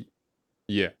 it's Offset.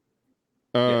 Yeah.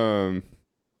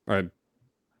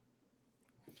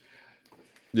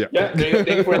 Yeah. Thank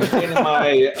you for entertaining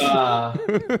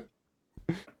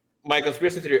my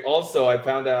conspiracy theory. Also, I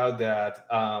found out that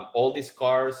all these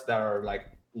cars that are like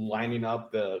lining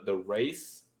up the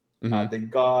race, they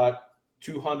got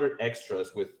 200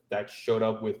 extras that showed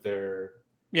up with their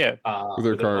with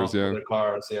their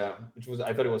cars, which was,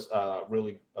 I thought it was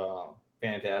really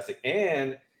fantastic.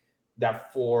 And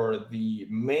that for the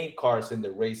main cars in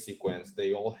the race sequence,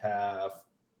 they all have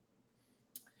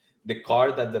the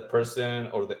car that the person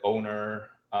or the owner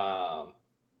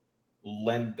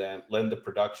lend the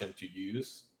production to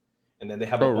use. And then they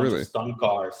have a bunch of stunt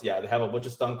cars. Yeah, they have a bunch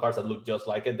of stunt cars that look just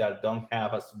like it, that don't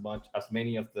have as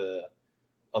many of the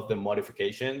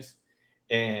modifications.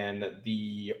 And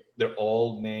they're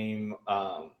all named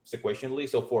sequentially.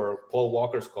 So for Paul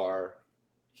Walker's car,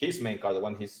 his main car, the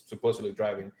one he's supposedly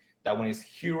driving, that one is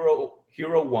Hero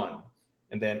 1.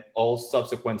 And then all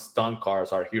subsequent stunt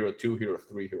cars are Hero 2, Hero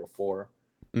 3, Hero 4,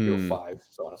 Hero 5,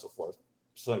 so on and so forth.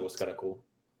 So it was kind of cool.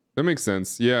 That makes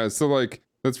sense. Yeah, so like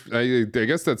I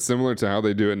guess that's similar to how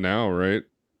they do it now, right?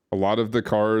 A lot of the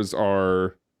cars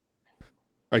are,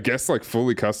 I guess, like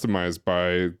fully customized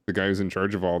by the guy who's in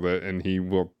charge of all that, and he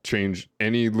will change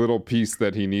any little piece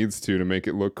that he needs to make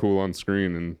it look cool on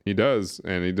screen, and he does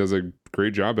a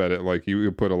great job at it. Like he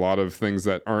would put a lot of things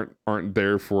that aren't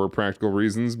there for practical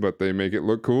reasons, but they make it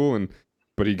look cool,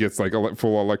 but he gets like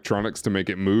full electronics to make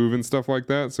it move and stuff like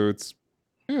that. So it's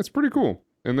pretty cool.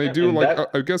 And they do, and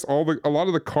like I guess a lot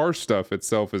of the car stuff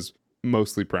itself is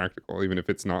mostly practical, even if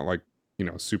it's not like,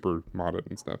 super modded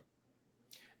and stuff.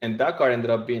 And that car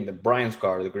ended up being Brian's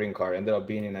car, the green car, ended up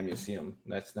being in a museum.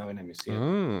 That's now in a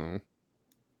museum. Oh.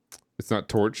 It's not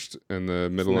torched in the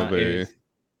middle of a...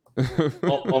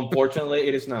 Unfortunately,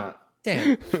 it is not.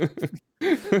 Damn.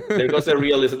 There goes the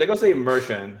realism. There goes the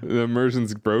immersion. The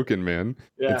immersion's broken, man.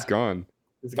 Yeah. It's gone.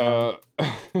 It's gone.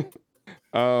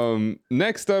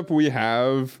 Next up, we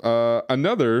have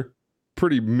another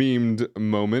pretty memed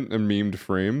moment, a memed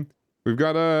frame. We've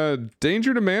got a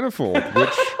Danger to Manifold,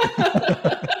 which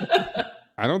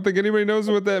I don't think anybody knows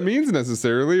what that means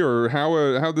necessarily, or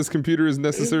how this computer is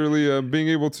necessarily being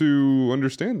able to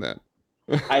understand that.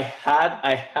 I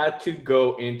had to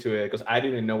go into it because I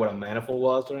didn't know what a manifold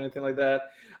was or anything like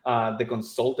that. The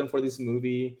consultant for this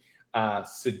movie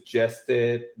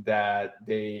suggested that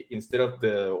they, instead of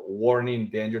the warning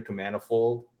danger to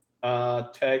manifold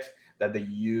text, that they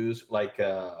use like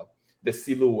the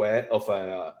silhouette of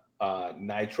a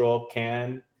nitro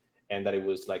can, and that it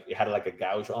was like it had like a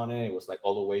gouge on it. It was like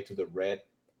all the way to the red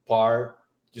part,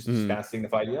 just to kind of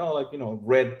signify,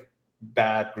 red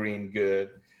bad, green good.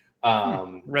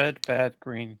 Red, bad,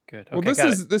 green, good. Okay, Well,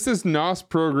 this is NOS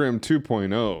program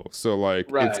 2.0, so like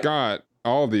it's Right. got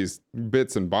all these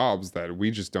bits and bobs that we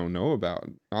just don't know about.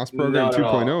 NOS program Not at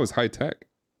 2.0 all. is high tech.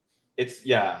 It's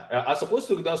as opposed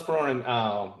to DOS Program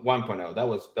 1.0. That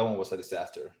one was a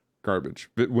disaster. Garbage.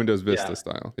 Windows Vista Yeah.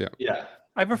 style. Yeah. Yeah.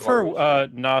 I prefer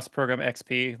Garbage. NOS program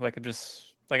XP. Like it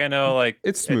just I know like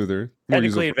It's smoother, more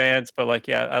technically user, advanced, but like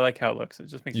I like how it looks. It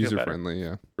just makes you feel better. friendly.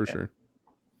 Yeah, for Yeah. sure.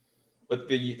 But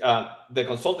the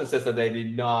consultant says that they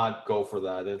did not go for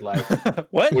that. It's like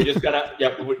What? we're just gonna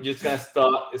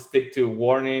stick to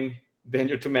warning, then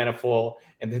you're to manifold,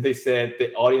 and then they said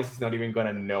the audience is not even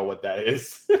gonna know what that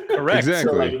is. Correct.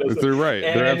 Exactly. like, They're right.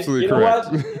 They're and absolutely you know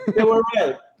correct. what? They were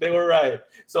right. They were right.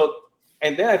 So,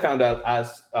 and then I found out,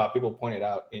 as people pointed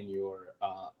out in your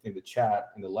in the chat,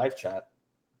 in the live chat.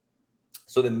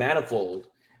 So the manifold,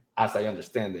 as I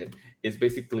understand it, is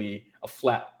basically a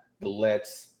flap that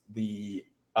lets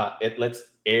it lets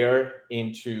air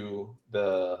into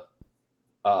the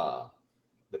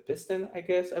piston, I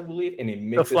guess, I believe, and it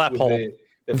mixes flap with hole.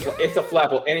 it's a flap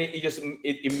hole, and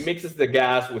it mixes the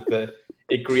gas with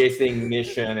it creates the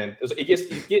ignition, and so it gets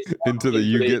Into the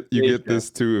you get ignition, this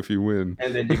too if you win.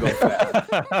 and then you go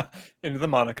fast. Into the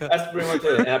Monica. That's pretty much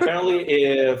it. And apparently,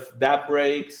 if that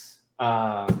breaks,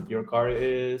 your car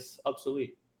is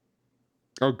obsolete.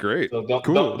 Oh, great. So don't,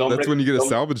 Cool. don't That's break, when you get a don't-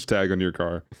 salvage tag on your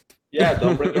car. Yeah,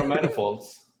 don't break your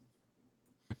manifolds.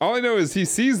 All I know is he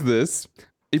sees this.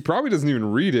 He probably doesn't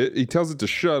even read it. He tells it to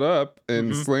shut up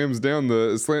and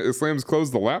Mhm. slams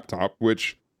closed the laptop,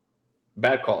 which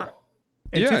Bad call.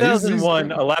 In Yeah, he's 2001,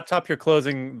 great. a laptop you're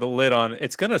closing the lid on,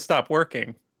 it's gonna stop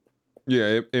working.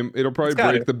 yeah, it'll probably It's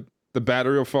got break the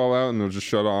battery will fall out and it'll just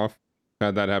shut off.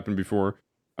 Had that happen before.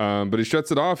 But he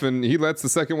shuts it off and he lets the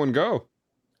second one go.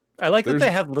 I like that There's-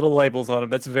 they have little labels on them.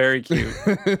 That's very cute.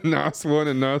 NOS 1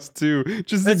 and NOS 2,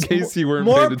 just That's in case you weren't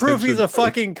more paying proof he's attention. a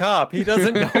fucking cop. He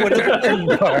doesn't know what his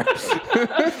buttons are.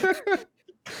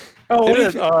 Oh, what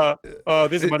is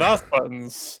these are my NOS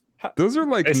buttons. Those are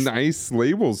like It's- nice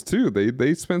labels too.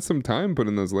 They spent some time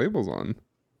putting those labels on.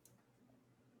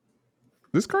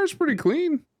 This car's pretty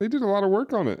clean. They did a lot of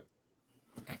work on it.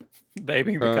 They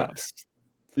being the cops.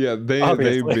 Yeah, they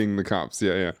Obviously. being the cops.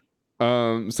 Yeah.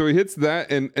 So he hits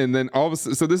that and then all of a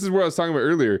sudden, so this is what I was talking about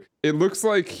earlier. It looks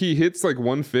like he hits like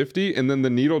 150 and then the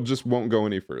needle just won't go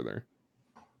any further.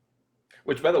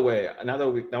 Which, by the way, now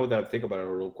that I think about it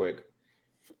real quick,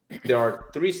 there are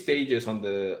 3 stages on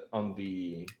the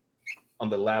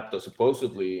laptop.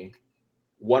 Supposedly,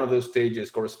 one of those stages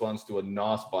corresponds to a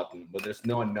NOS button, but there's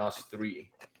no NOS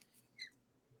 3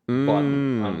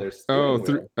 button on their steering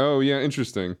wheel. Oh yeah,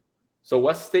 interesting. So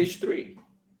what's stage 3?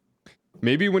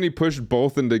 Maybe when he pushed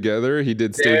both in together, he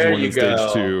did stage There 1 you and stage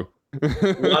go. 2.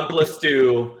 1 plus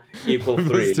 2 equals 3.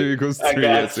 Plus 2 equals 2. I got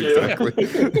Yes, you.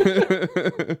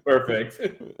 exactly.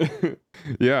 Perfect.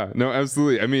 Yeah, no,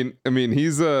 absolutely. I mean,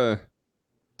 he's does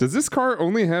this car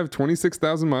only have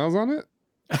 26,000 miles on it?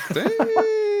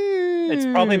 It's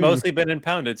probably Dang. mostly been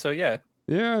impounded, so yeah.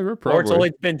 Yeah, we're Or it's probably.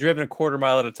 only been driven a quarter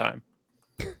mile at a time.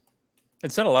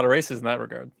 It's done a lot of races in that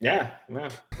regard. Yeah.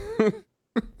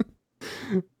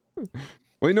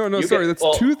 Wait, no, You sorry, get- that's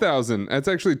well- 2,000. That's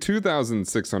actually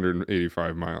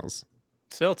 2,685 miles.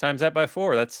 Still, times that by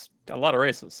 4. That's a lot of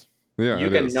races. Yeah, You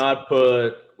it is. cannot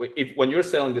put when you're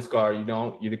selling this car,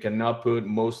 you cannot put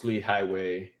mostly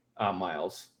highway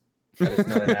miles. That is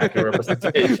not an accurate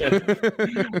representation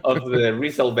of the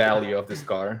resale value of this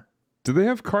car. Do they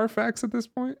have Carfax at this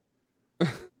point?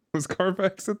 Was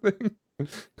Carfax a thing?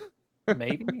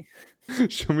 Maybe.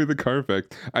 Show me the Carfax.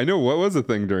 I know what was a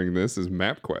thing during this is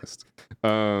MapQuest.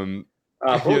 He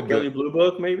had Kelly Blue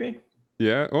Book, maybe.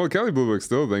 Yeah. Well, Kelly Blue Book's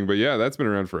still a thing, but yeah, that's been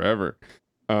around forever.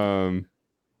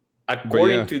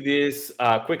 According yeah. to this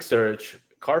quick search,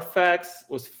 Carfax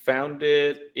was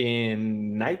founded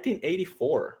in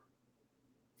 1984.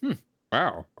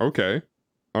 Wow. Okay.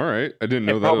 All right. I didn't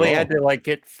know It that probably at all. had to like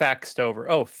get faxed over.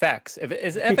 Oh, fax. If it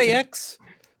is FAX?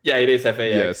 Yeah, it is FAX.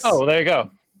 Yes. Oh, there you go.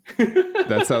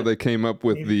 That's how they came up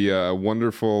with the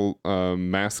wonderful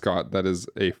mascot that is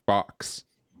a fox,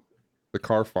 the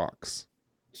car fox.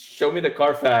 Show me the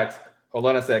Carfax. Hold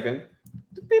on a second.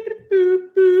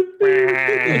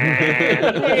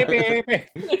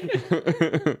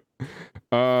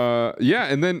 Yeah,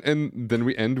 and then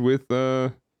we end with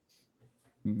the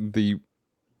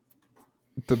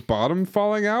bottom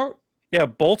falling out. Yeah,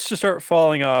 bolts just start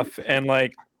falling off, and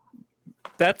like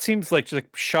that seems like just a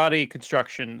shoddy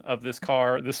construction of this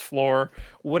car, this floor,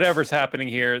 whatever's happening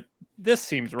here. This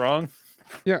seems wrong.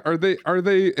 Yeah, are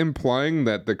they implying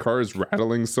that the car is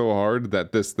rattling so hard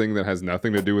that this thing that has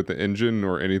nothing to do with the engine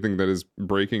or anything that is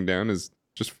breaking down is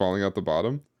just falling out the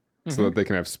bottom, so that they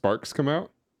can have sparks come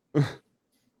out.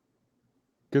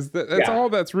 Because that's Yeah. all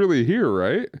that's really here,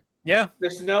 right? Yeah.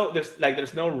 There's no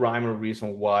rhyme or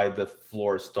reason why the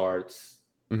floor starts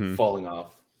Mhm. falling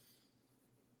off.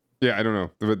 Yeah, I don't know,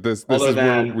 but this Other is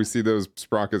where than- we see those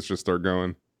sprockets just start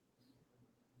going.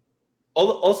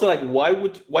 Also, like,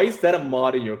 why is that a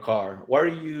mod in your car? Why are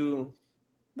you?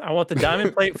 I want the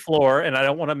diamond plate floor, and I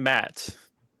don't want a mat.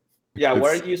 Yeah,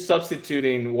 why It's- are you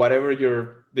substituting whatever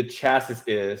the chassis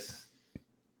is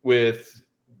with?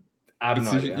 I have no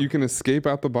It's- idea. you can escape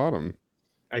out the bottom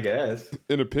I guess.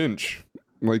 in a pinch,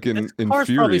 like in This car's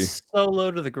probably Fury. so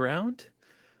low to the ground.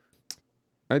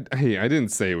 Hey, I didn't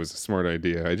say it was a smart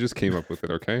idea. I just came up with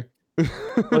it. Okay.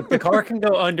 Look, the car can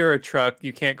go under a truck.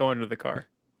 You can't go under the car.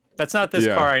 That's not this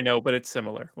Yeah. car, I know, but it's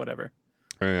similar. Whatever.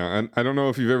 Yeah, and I don't know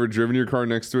if you've ever driven your car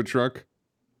next to a truck.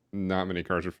 Not many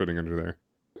cars are fitting under there.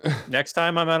 Next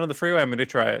time I'm out on the freeway, I'm going to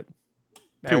try it. Please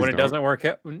And when it don't. doesn't work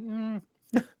out, why not?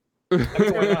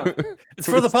 it's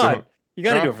for the Please pod. don't. You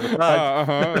got to do it for the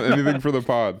pod. Anything for the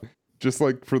pod, just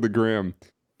like for the gram.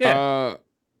 Yeah.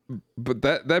 But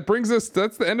that brings us.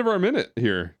 That's the end of our minute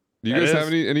here. Do you That guys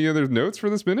have is. any other notes for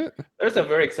this minute? There's a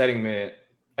very exciting minute.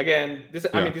 Again,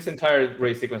 I Yeah. mean, this entire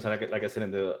race sequence, like I said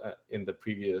in the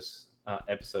previous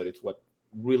episode, it's what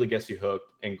really gets you hooked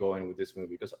and going with this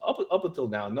movie. Because up until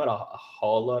now, not a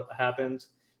whole lot happens,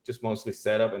 just mostly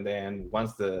setup, and then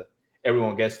once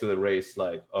everyone gets to the race,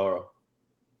 like, oh,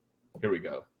 here we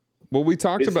go. Well, we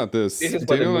talked This- about this. this is what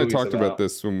the Daniel and I movie's talked about about.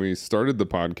 this when we started the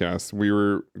podcast. We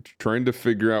were trying to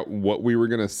figure out what we were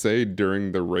gonna say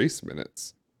during the race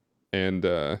minutes, and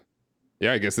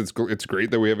yeah, I guess it's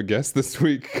great that we have a guest this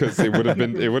week because it would have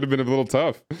been a little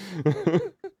tough.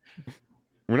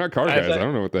 We're not car I guys. thought- I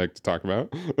don't know what the heck to talk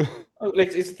about. Oh,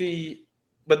 like it's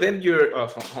but then you're. Oh,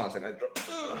 hold on a second.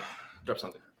 I drop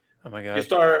something. Oh my You God.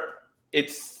 start.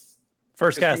 It's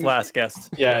First the guest, thing- last guest.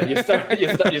 yeah. You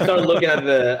start looking at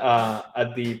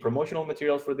the promotional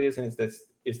materials for this, and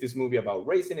is this movie about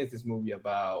racing? Is this movie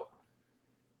about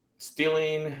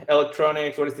stealing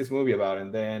electronics? What is this movie about?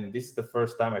 And then this is the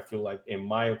first time I feel like, in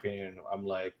my opinion,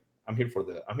 I'm here for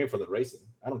the racing.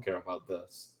 I don't care about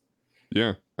this.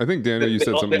 Yeah, I think Daniel, you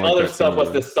said something the like other that. stuff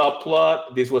was the similarly.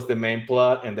 subplot. This was the main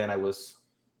plot, and then I was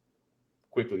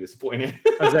quickly disappointed.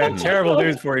 That's terrible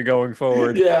news for you going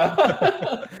forward.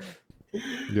 Yeah.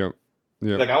 Yep.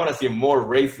 Yeah. Like, I want to see more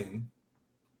racing.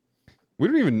 We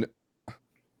don't even.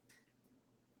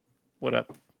 What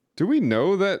up? Do we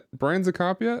know that Brian's a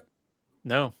cop yet?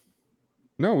 No.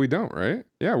 No, we don't. Right?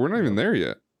 Yeah, we're not even there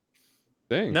yet.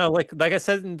 Dang. No, like I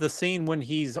said in the scene when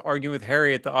he's arguing with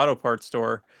Harry at the auto parts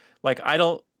store, like I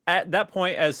don't at that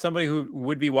point, as somebody who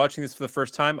would be watching this for the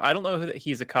first time, I don't know that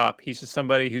he's a cop. He's just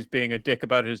somebody who's being a dick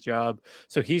about his job.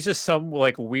 So he's just some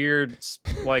like weird,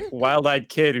 like wild-eyed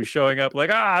kid who's showing up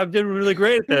like, I'm doing really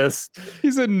great at this.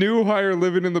 He's a new hire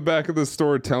living in the back of the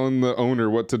store telling the owner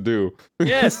what to do.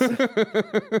 Yes.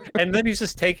 And then he's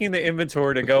just taking the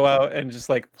inventory to go out and just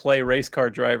like play race car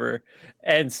driver.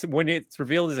 And when it's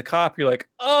revealed as a cop, you're like,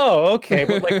 oh, okay.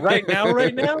 But like right now,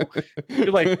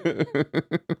 you're like,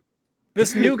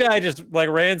 this new guy just like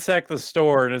ransacked the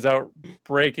store and is out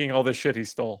breaking all the shit he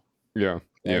stole. Yeah.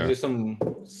 Yeah. Just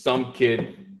some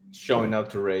kid showing up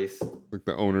to race. Like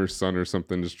the owner's son or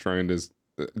something, just trying to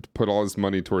put all his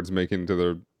money towards making it to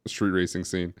the street racing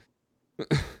scene.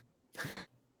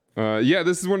 Yeah,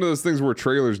 this is one of those things where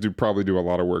trailers probably do a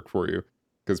lot of work for you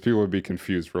because people would be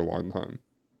confused for a long time.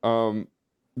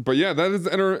 But yeah, that is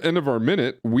the end of our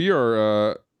minute. We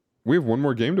have one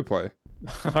more game to play.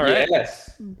 All right.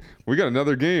 Yes. We got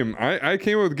another game. I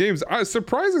came up with games.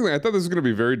 Surprisingly, I thought this was going to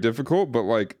be very difficult, but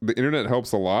like the internet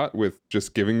helps a lot with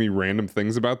just giving me random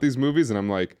things about these movies, and I'm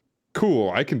like,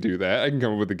 cool, I can do that. I can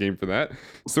come up with a game for that.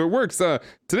 So it works.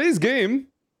 Today's game,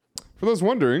 for those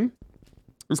wondering,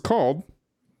 is called,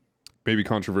 maybe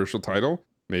controversial title,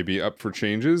 maybe up for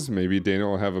changes. Maybe Daniel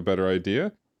will have a better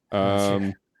idea.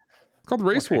 It's called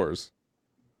Race Okay. Wars.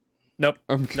 Nope.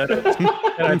 I'm No, no. 10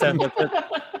 out of 10, that's it.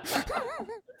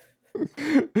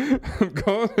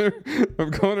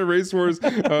 I'm calling it Race Wars,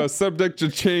 subject to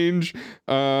change.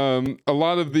 A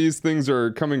lot of these things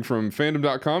are coming from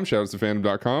fandom.com. Shout out to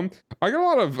fandom.com. I got a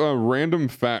lot of random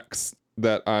facts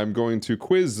that I'm going to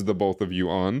quiz the both of you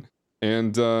on.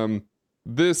 And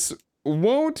this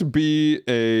won't be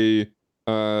a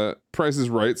Price is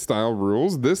Right style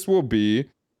rules. This will be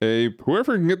a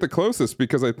whoever can get the closest,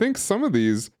 because I think some of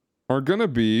these are going to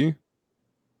be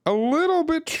a little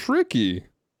bit tricky.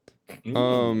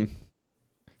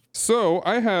 So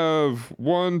I have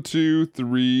 1, 2,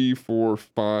 3, 4,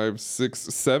 5, 6,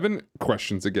 7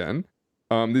 questions again.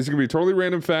 These are gonna be totally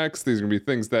random facts. These are gonna be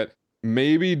things that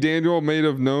Maybe Daniel may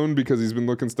have known because he's been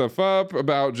looking stuff up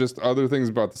about just other things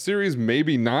about the series.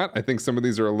 Maybe not. I think some of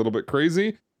these are a little bit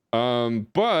crazy.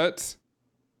 But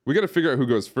we got to figure out who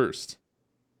goes first.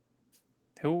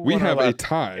 We have a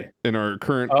tie in our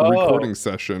current recording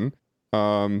session.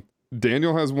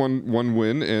 Daniel has one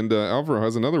win, and Alvaro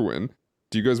has another win.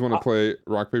 Do you guys want to play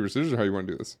rock, paper, scissors, or how you want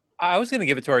to do this? I was going to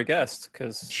give it to our guest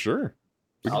because Sure.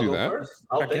 We can do that. First.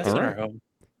 I'll take in it. our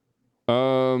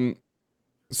home.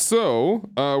 So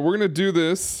we're gonna do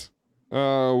this.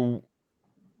 Yeah,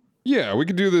 we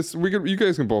could do this. You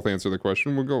guys can both answer the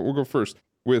question. We'll go first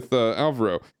with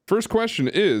Alvaro. First question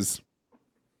is: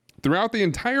 throughout the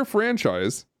entire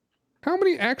franchise, how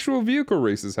many actual vehicle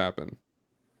races happen?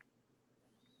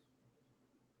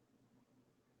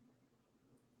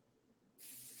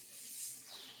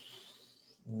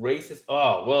 Races.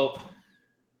 Oh well.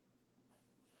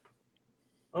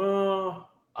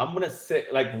 I'm gonna say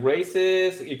like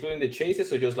races, including the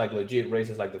chases, or just like legit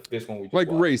races, like this one we just Like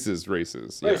watched? races.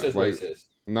 Races, Yeah, like, races.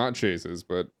 not chases,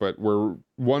 but we're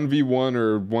 1v1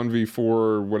 or 1v4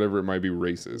 or whatever it might be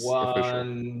races. Official.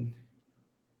 1,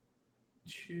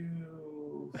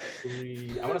 2,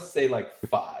 3. I'm gonna say like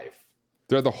 5.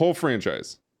 Throughout the whole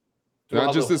franchise. Throughout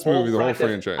Not just the this movie, the whole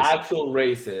franchise. Actual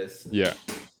races. Yeah.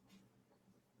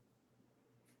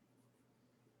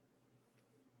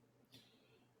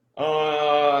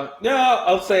 No,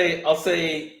 I'll say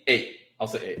 8. I'll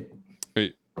say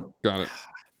 8. Got it.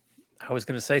 I was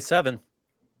going to say 7.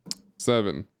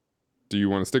 7. Do you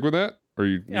want to stick with that, or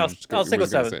you? Yeah, I'll stick with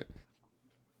 7.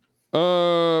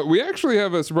 We actually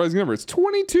have a surprising number. It's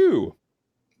 22.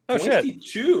 Oh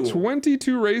 22.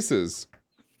 22 races.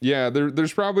 Yeah,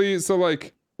 there's probably there's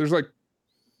like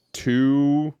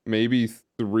 2, maybe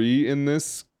 3 in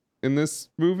this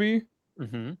movie.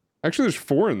 Mm-hmm. Actually, there's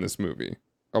 4 in this movie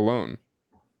alone.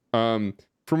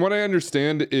 From what I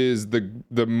understand, is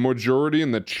the majority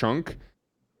in the chunk,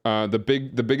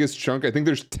 the biggest chunk. I think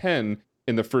there's 10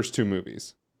 in the first 2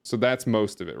 movies, so that's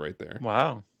most of it right there.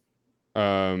 Wow.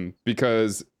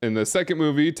 Because in the second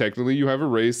movie, technically, you have a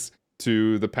race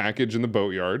to the package in the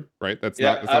boatyard, right? That's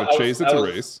not a chase; it's a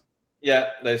race. Yeah,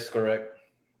 that's correct.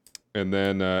 And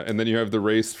then you have the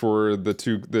race for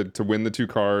to win the 2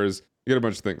 cars. You get a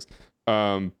bunch of things.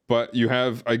 But you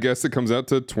have, I guess it comes out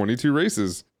to 22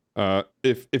 races.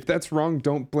 If that's wrong,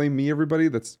 don't blame me, everybody.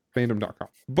 That's fandom.com.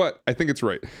 But I think it's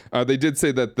right. They did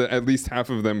say that at least half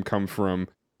of them come from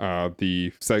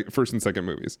the first and second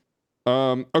movies.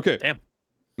 Okay. Damn.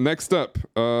 Next up,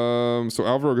 so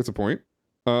Alvaro gets a point.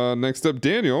 Next up,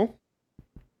 Daniel.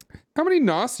 How many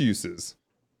NOS uses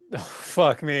Oh,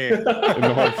 fuck me. in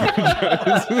the whole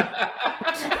franchise?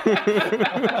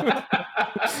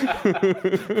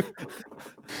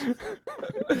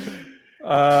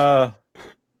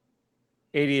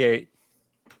 88.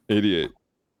 88.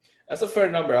 That's a fair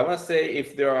number. I'm gonna say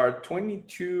if there are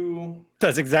 22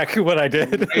 That's exactly what I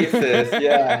did. races,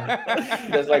 yeah,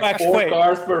 there's like Actually, 4 wait.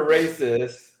 cars per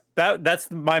races.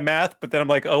 That's my math, but then I'm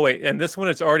like, oh wait, and this one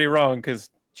it's already wrong because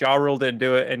Ja Rule didn't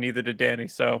do it, and neither did Danny.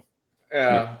 So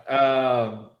Yeah,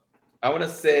 I want to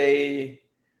say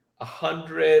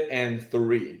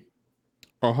 103.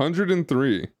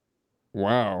 103.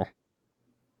 Wow.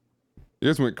 You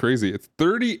guys went crazy. It's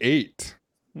 38.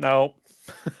 no,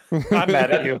 I'm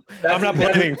mad at you. I'm not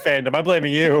blaming fandom. I'm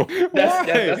blaming you.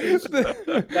 That's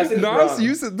NOS wrong.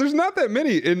 use it. There's not that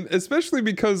many, and especially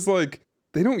because like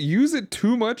they don't use it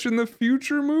too much in the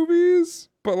future movies.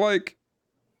 But like,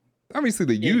 obviously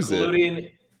they use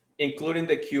including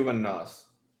the Cuban NOS.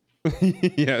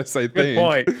 it. Yes, I think. Good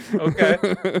point. Okay.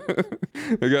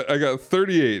 I got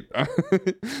 38.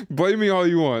 Blame me all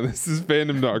you want. This is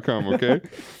fandom.com. Okay.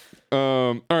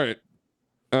 All right.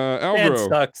 Dan Alvaro.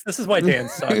 sucks. This is why Dan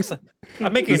sucks.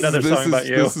 I'm making another song about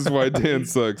you. This is why Dan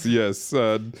sucks. Yes.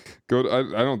 I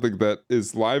don't think that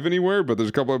is live anywhere, but there's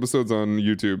a couple episodes on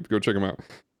YouTube. Go check them out.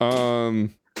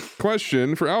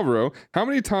 Question for Alvaro: how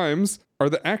many times are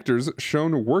the actors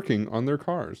shown working on their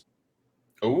cars?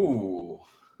 Ooh,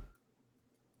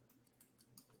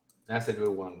 that's a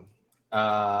good one.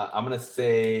 I'm gonna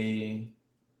say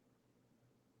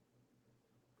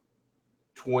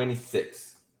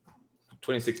 26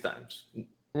 times.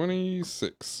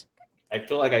 26. I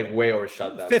feel like I way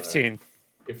overshot that. 15.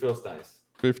 It feels nice.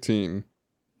 15.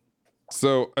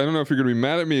 So I don't know if you're gonna be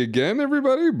mad at me again,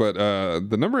 everybody, but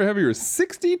the number I have here is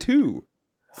 62.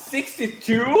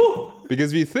 62?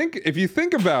 Because if you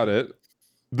think about it,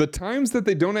 the times that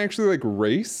they don't actually like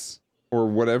race or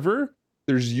whatever,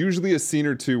 there's usually a scene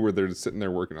or two where they're just sitting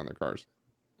there working on their cars.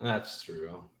 That's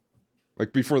true.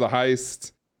 Like before the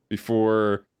heist,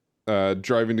 before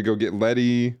driving to go get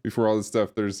Letty before all this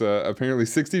stuff. There's apparently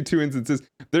 62 instances.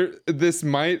 This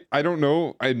might, I don't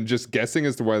know, I'm just guessing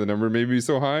as to why the number may be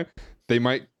so high. They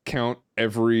might count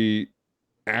every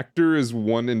actor as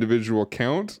one individual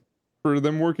count for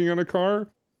them working on a car.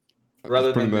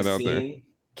 Rather Putting than that the out there.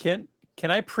 scene. Can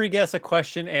I pre-guess a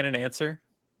question and an answer?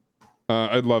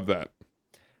 I'd love that.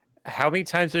 How many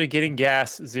times are you getting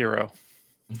gas? 0.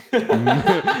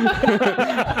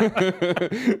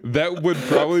 That would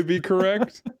probably be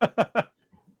correct.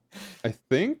 I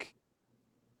think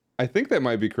that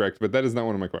might be correct, but that is not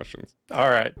one of my questions. All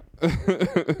right. All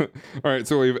right,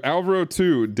 so we have Alvaro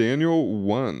 2, Daniel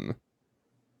 1.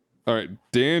 All right,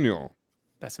 Daniel,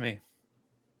 That's me.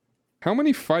 how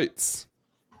many fights?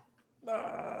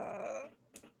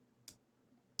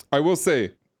 I will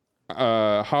say,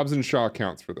 Hobbs and Shaw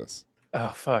counts for this. Oh,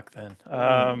 fuck then.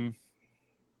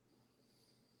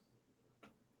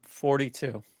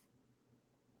 42.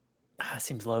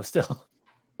 Seems low still.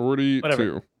 42.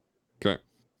 Whatever. Okay.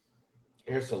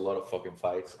 Here's a lot of fucking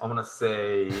fights. I'm gonna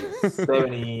say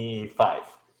 75.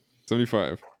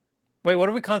 75. Wait, what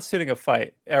are we constituting a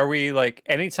fight? Are we like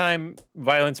anytime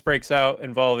violence breaks out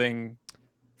involving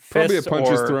Probably a fists punch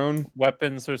is or thrown.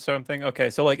 weapons or something? Okay,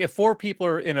 so like if 4 people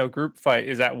are in a group fight,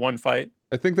 is that one fight?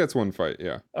 I think that's one fight,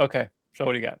 yeah. Okay, so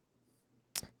what do you got?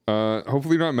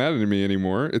 Hopefully you're not mad at me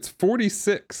anymore. It's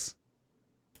 46.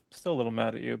 Still a little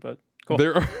mad at you, but cool.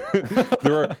 There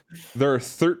are there are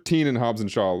 13 in Hobbs and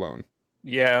Shaw alone.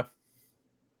 Yeah.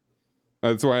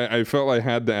 That's why I felt I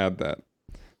had to add that.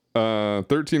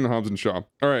 13 in Hobbs and Shaw.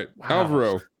 All right, Wow.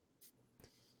 Alvaro.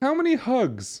 How many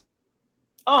hugs?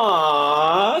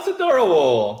 Aw, that's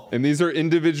adorable. And these are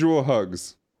individual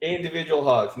hugs. Individual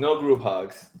hugs, no group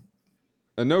hugs.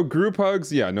 No group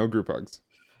hugs? Yeah, no group hugs.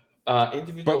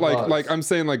 Individual But hugs. like I'm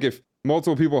saying, like if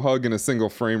multiple people hug in a single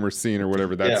frame or scene or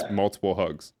whatever, that's Yeah. multiple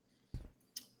hugs.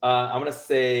 I'm gonna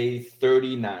say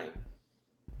 39.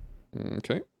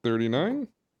 Okay, 39.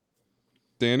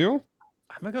 Daniel,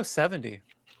 I'm gonna go 70.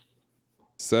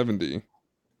 70.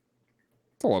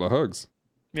 That's a lot of hugs.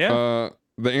 Yeah.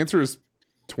 The answer is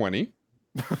 20.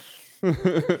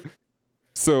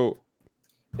 So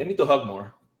They need to hug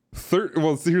more.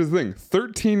 well, so here's the thing.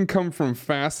 13 come from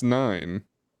Fast 9.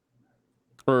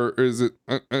 Or is it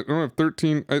I don't know if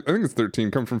 13 I think it's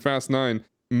 13 come from Fast 9.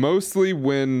 Mostly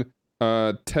when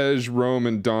Tej, Rome,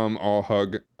 and Dom all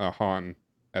hug Han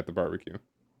at the barbecue.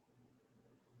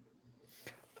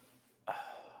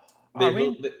 They, Are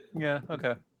we? they, Yeah.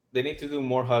 Okay. they need to do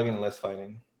more hugging and less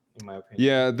fighting, in my opinion.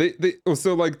 Yeah, they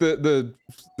so like the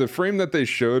frame that they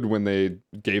showed when they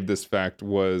gave this fact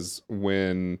was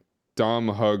when Dom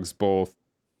hugs both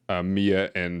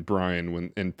Mia and Brian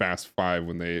when in Fast 5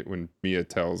 when Mia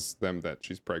tells them that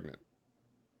she's pregnant.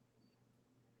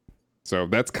 So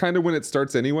that's kind of when it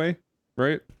starts anyway,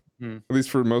 right? Hmm. At least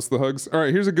for most of the hugs. All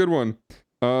right, here's a good one.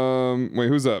 Wait,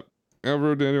 who's up?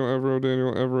 Alvaro, Daniel, Alvaro, Daniel,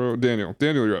 Alvaro, Daniel.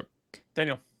 Daniel, you're up.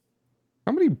 Daniel.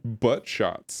 How many butt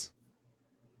shots?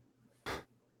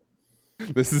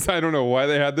 This is I don't know why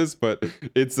they had this, but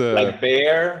it's a Like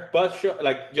bare butt shot,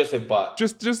 like just a butt.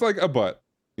 just like a butt,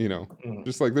 you know. Mm.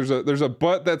 Just like there's a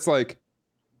butt that's like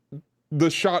the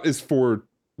shot is for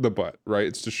the butt, right?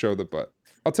 It's to show the butt.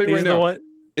 I'll tell you These right are the now, one.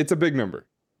 it's a big number.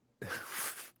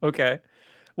 Okay.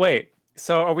 Wait.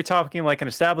 So are we talking like an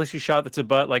established shot that's a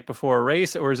butt like before a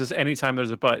race, or is this anytime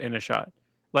there's a butt in a shot?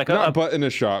 Like Not a butt in a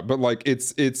shot, but like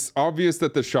it's obvious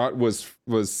that the shot was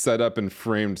set up and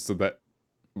framed so that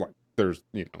like there's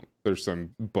there's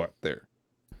some butt there.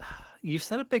 you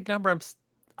said a big number. I'm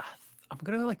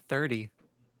gonna go like 30.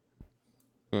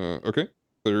 Okay,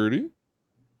 30.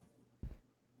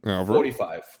 Alvaro,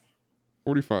 45.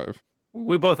 45.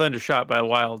 We both undershot by a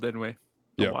while, didn't we?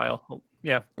 Yeah. A while.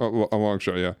 Yeah. A long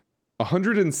shot, yeah.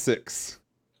 106.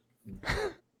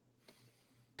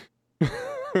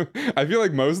 I feel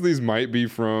like most of these might be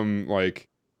from like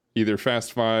either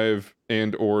Fast 5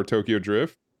 and or Tokyo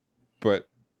Drift, but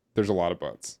there's a lot of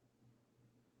butts.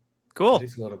 Cool.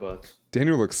 There's a lot of butts.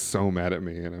 Daniel looks so mad at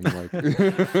me, and I'm like,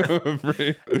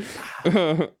 afraid.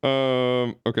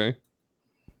 Okay.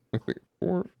 I think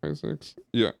 4, 5, 6.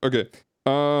 Yeah. Okay.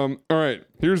 All right.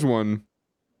 Here's one.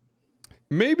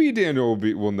 Maybe Daniel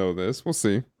will know this. We'll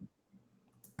see.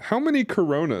 How many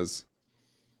Coronas?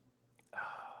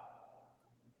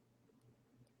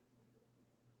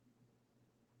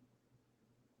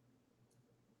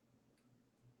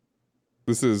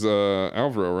 This is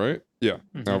Alvaro, right? Yeah,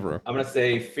 Mhm. Alvaro. I'm gonna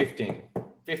say 15.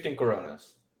 15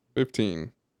 Coronas.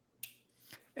 15.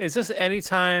 Is this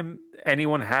anytime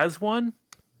anyone has one?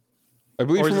 I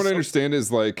believe Or from is what it I some- understand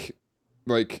is like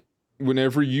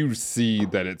whenever you see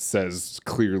that it says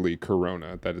clearly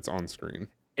Corona, that it's on screen.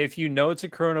 If you know it's a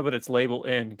Corona, but it's label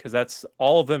in, because that's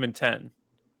all of them in 10.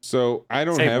 So I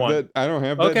don't Save have one. that. I don't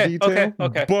have Okay, that detail.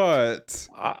 okay. But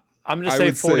I'm gonna I say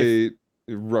would 40. say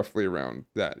roughly around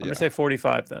that. I'm Yeah, gonna say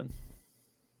 45 then.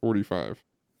 45.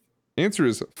 Answer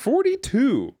is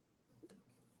 42.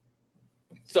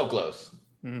 So close.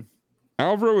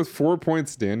 Alvaro with 4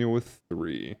 points. Daniel with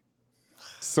 3.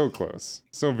 So close.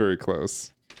 So very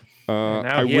close. And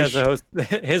now I he wish has a host.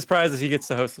 His prize is he gets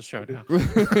to host the show now.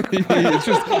 it's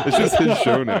just his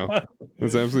show now.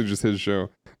 It's absolutely just his show.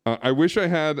 I wish I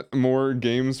had more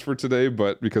games for today,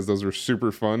 but because those were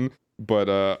super fun. But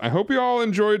I hope you all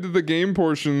enjoyed the game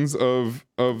portions of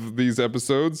these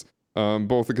episodes,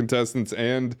 both the contestants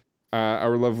and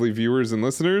our lovely viewers and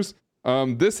listeners.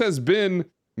 This has been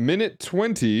minute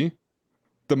 20,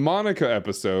 the Monica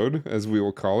episode, as we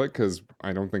will call it, because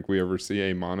I don't think we ever see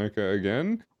a Monica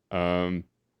again. The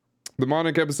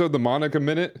Monica episode, the Monica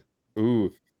minute.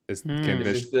 Ooh, can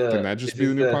that just be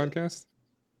the new podcast?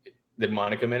 The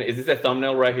Monica minute. Is this a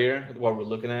thumbnail right here? What we're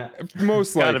looking at?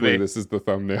 Most Gotta likely, be. this is the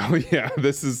thumbnail. Yeah,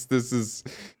 this is.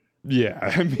 Yeah,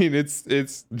 I mean,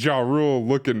 it's Ja Rule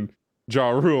looking Ja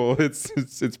Rule.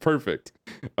 It's perfect.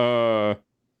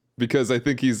 Because I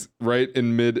think he's right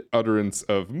in mid utterance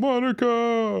of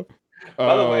Monica.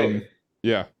 By the way,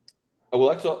 yeah. I would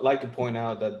also like to point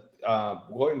out that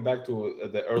going back to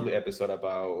the early episode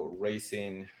about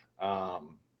racing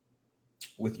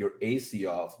with your AC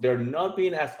off, they're not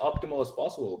being as optimal as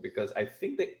possible because I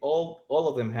think they all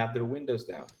of them have their windows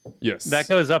down. Yes. That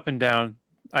goes up and down.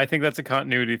 I think that's a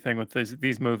continuity thing with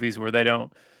these movies where they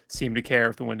don't seem to care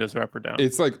if the windows are up or down.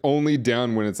 It's like only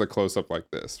down when it's a close up like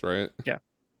this, right? Yeah.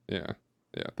 Yeah,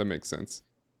 that makes sense.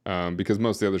 Because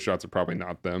most of the other shots are probably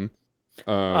not them.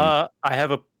 I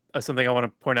have something I want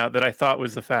to point out that I thought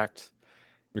was the fact.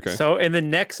 Okay. So in the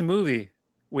next movie,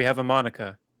 we have a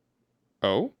Monica,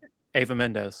 Oh, Ava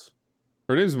Mendes.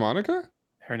 her name's Monica?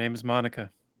 Her name is Monica.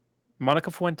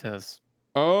 Monica Fuentes.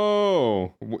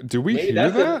 Oh, do we Maybe hear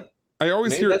that's the- that? I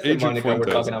always Maybe hear that's the Agent Monica we're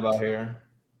Fuentes. talking about here.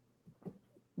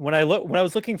 When I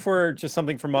was looking for just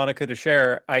something for Monica to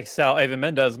share, I saw Ava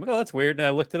Mendes. I'm like, oh, that's weird. And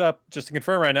I looked it up just to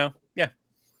confirm right now. Yeah.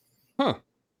 Huh.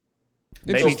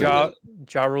 Maybe Interesting.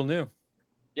 Ja Rule knew.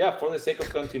 Yeah, for the sake of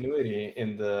continuity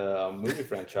in the movie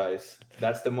franchise,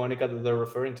 that's the Monica that they're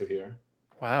referring to here.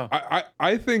 Wow.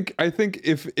 I think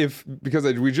if because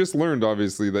we just learned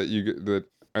obviously that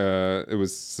it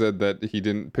was said that he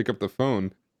didn't pick up the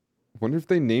phone. Wonder if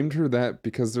they named her that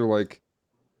because they're like,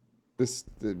 this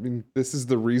is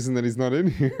the reason that he's not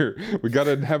in here. We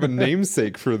gotta have a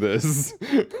namesake for this.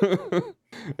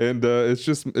 And it's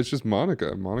just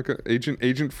Monica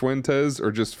Agent Fuentes,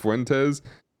 or just Fuentes.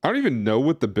 I don't even know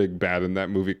what the big bad in that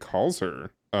movie calls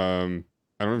her. I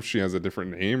don't know if she has a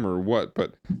different name or what,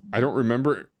 but I don't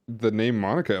remember the name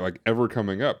Monica like ever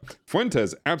coming up.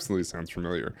 Fuentes absolutely sounds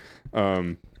familiar.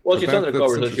 Well, But she's that's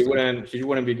undercover, so she interesting.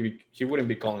 wouldn't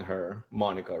be calling her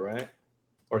Monica, right?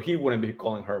 Or he wouldn't be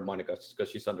calling her Monica because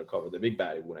she's undercover. The big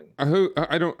baddie wouldn't.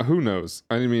 Who knows?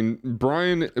 I mean,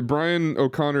 Brian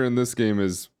O'Connor in this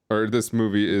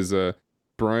movie is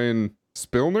Brian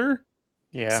Spillner.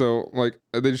 Yeah. So like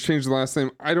they just changed the last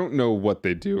name. I don't know what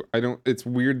they do. It's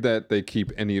weird that they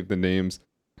keep any of the names.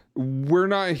 We're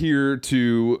not here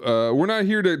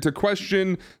to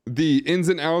question the ins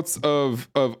and outs of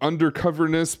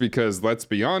undercoverness, because let's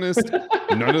be honest,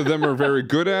 none of them are very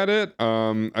good at it.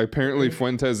 Apparently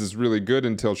Fuentes is really good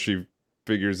until she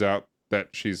figures out that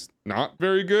she's not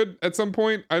very good at some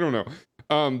point. I don't know.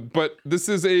 But this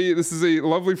is a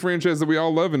lovely franchise that we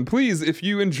all love, and please, if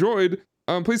you enjoyed,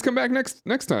 please come back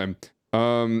next time.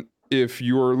 If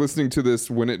you're listening to this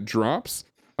when it drops,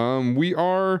 we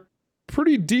are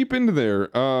pretty deep into there.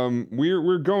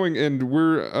 We're going, and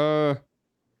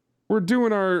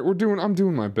I'm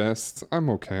doing my best. I'm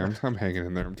okay. I'm hanging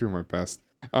in there. I'm doing my best.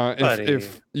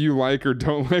 If you like or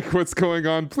don't like what's going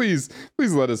on, please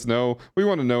let us know. We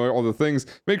want to know all the things.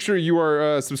 Make sure you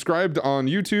are subscribed on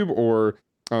YouTube, or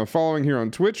following here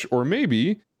on Twitch, or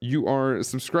maybe you are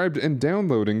subscribed and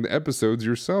downloading the episodes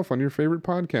yourself on your favorite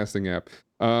podcasting app.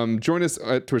 Join us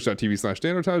at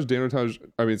twitch.tv/Danotage,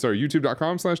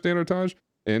 youtube.com/Danotage,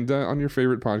 and on your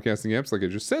favorite podcasting apps, like I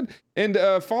just said. And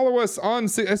follow us on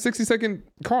 60 Second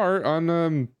Car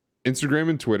on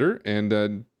Instagram and Twitter,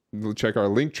 and check our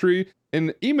link tree,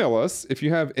 and email us if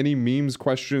you have any memes,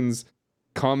 questions,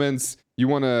 comments. You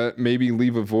want to maybe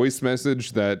leave a voice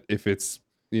message that, if it's,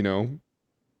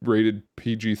 rated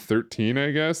PG-13, I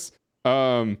guess,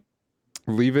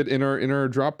 leave it in our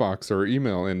Dropbox or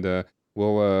email, and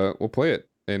we'll play it.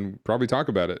 and probably talk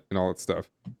about it and all that stuff.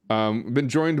 Been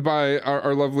joined by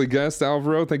our lovely guest,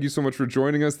 Alvaro. Thank you so much for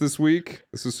joining us this week.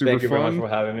 This was super Thank you very much fun. for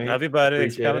having me. Love you, buddy.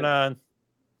 Thanks for Appreciate coming it. on.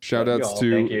 Shout Love you outs all.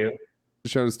 to Thank you.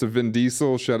 shout outs to Vin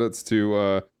Diesel. Shout outs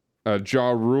to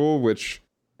Ja Rule, which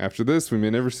after this we may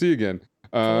never see again.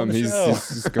 on the show.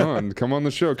 He's gone. Come on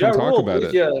the show. Come Yeah, talk Rule, about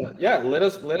please, it. Yeah, let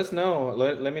us know.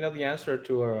 Let me know the answer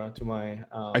to my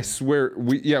I swear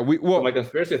we to well my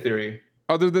conspiracy theory.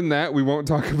 other than that, we won't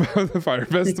talk about the Fire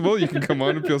Festival. You can come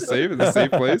on and feel safe. It's a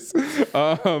safe place.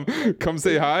 Come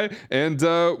say hi. And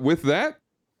with that,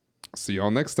 see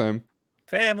y'all next time.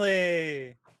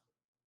 Family.